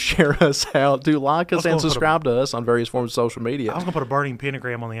forget to share us out, to like us and subscribe to us on various forms of social media. I was going to put a burning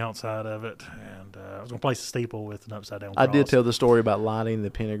pentagram on the outside of it, and I was going to place a steeple with an upside down I cross. did tell the story about lighting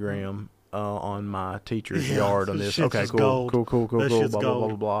the pentagram on my teacher's yard on this. Okay, cool. Gold. Cool. That shit's Blah,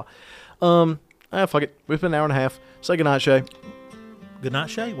 gold. blah, blah, blah. Fuck it. We've been an hour and a half. Say goodnight, Shay. Good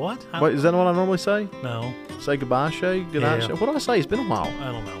night, Shay. What? Wait, is that what I normally say? No, Say goodbye, Shay. Goodnight, Yeah. Shay. What do I say? It's been a while.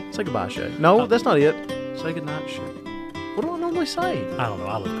 I don't know. Say goodbye, Shay. No, that's not it. Say goodnight, Shay. What do I normally say? I don't know.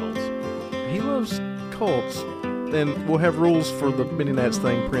 I love Colts. He loves Colts. And we'll have rules for the Mini Nats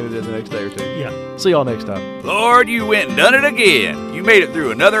thing printed in the next day or two. Yeah. See y'all next time. Lord, you went and done it again. You made it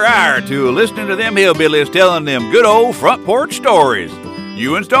through another hour or two of listening to them hillbillies telling them good old front porch stories.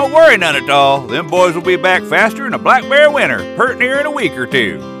 Ewans, don't worry none at all. Them boys will be back faster than a black bear winter, pert near in a week or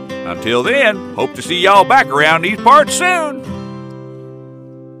two. Until then, hope to see y'all back around these parts soon.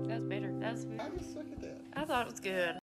 That was better. That was. I thought it was good.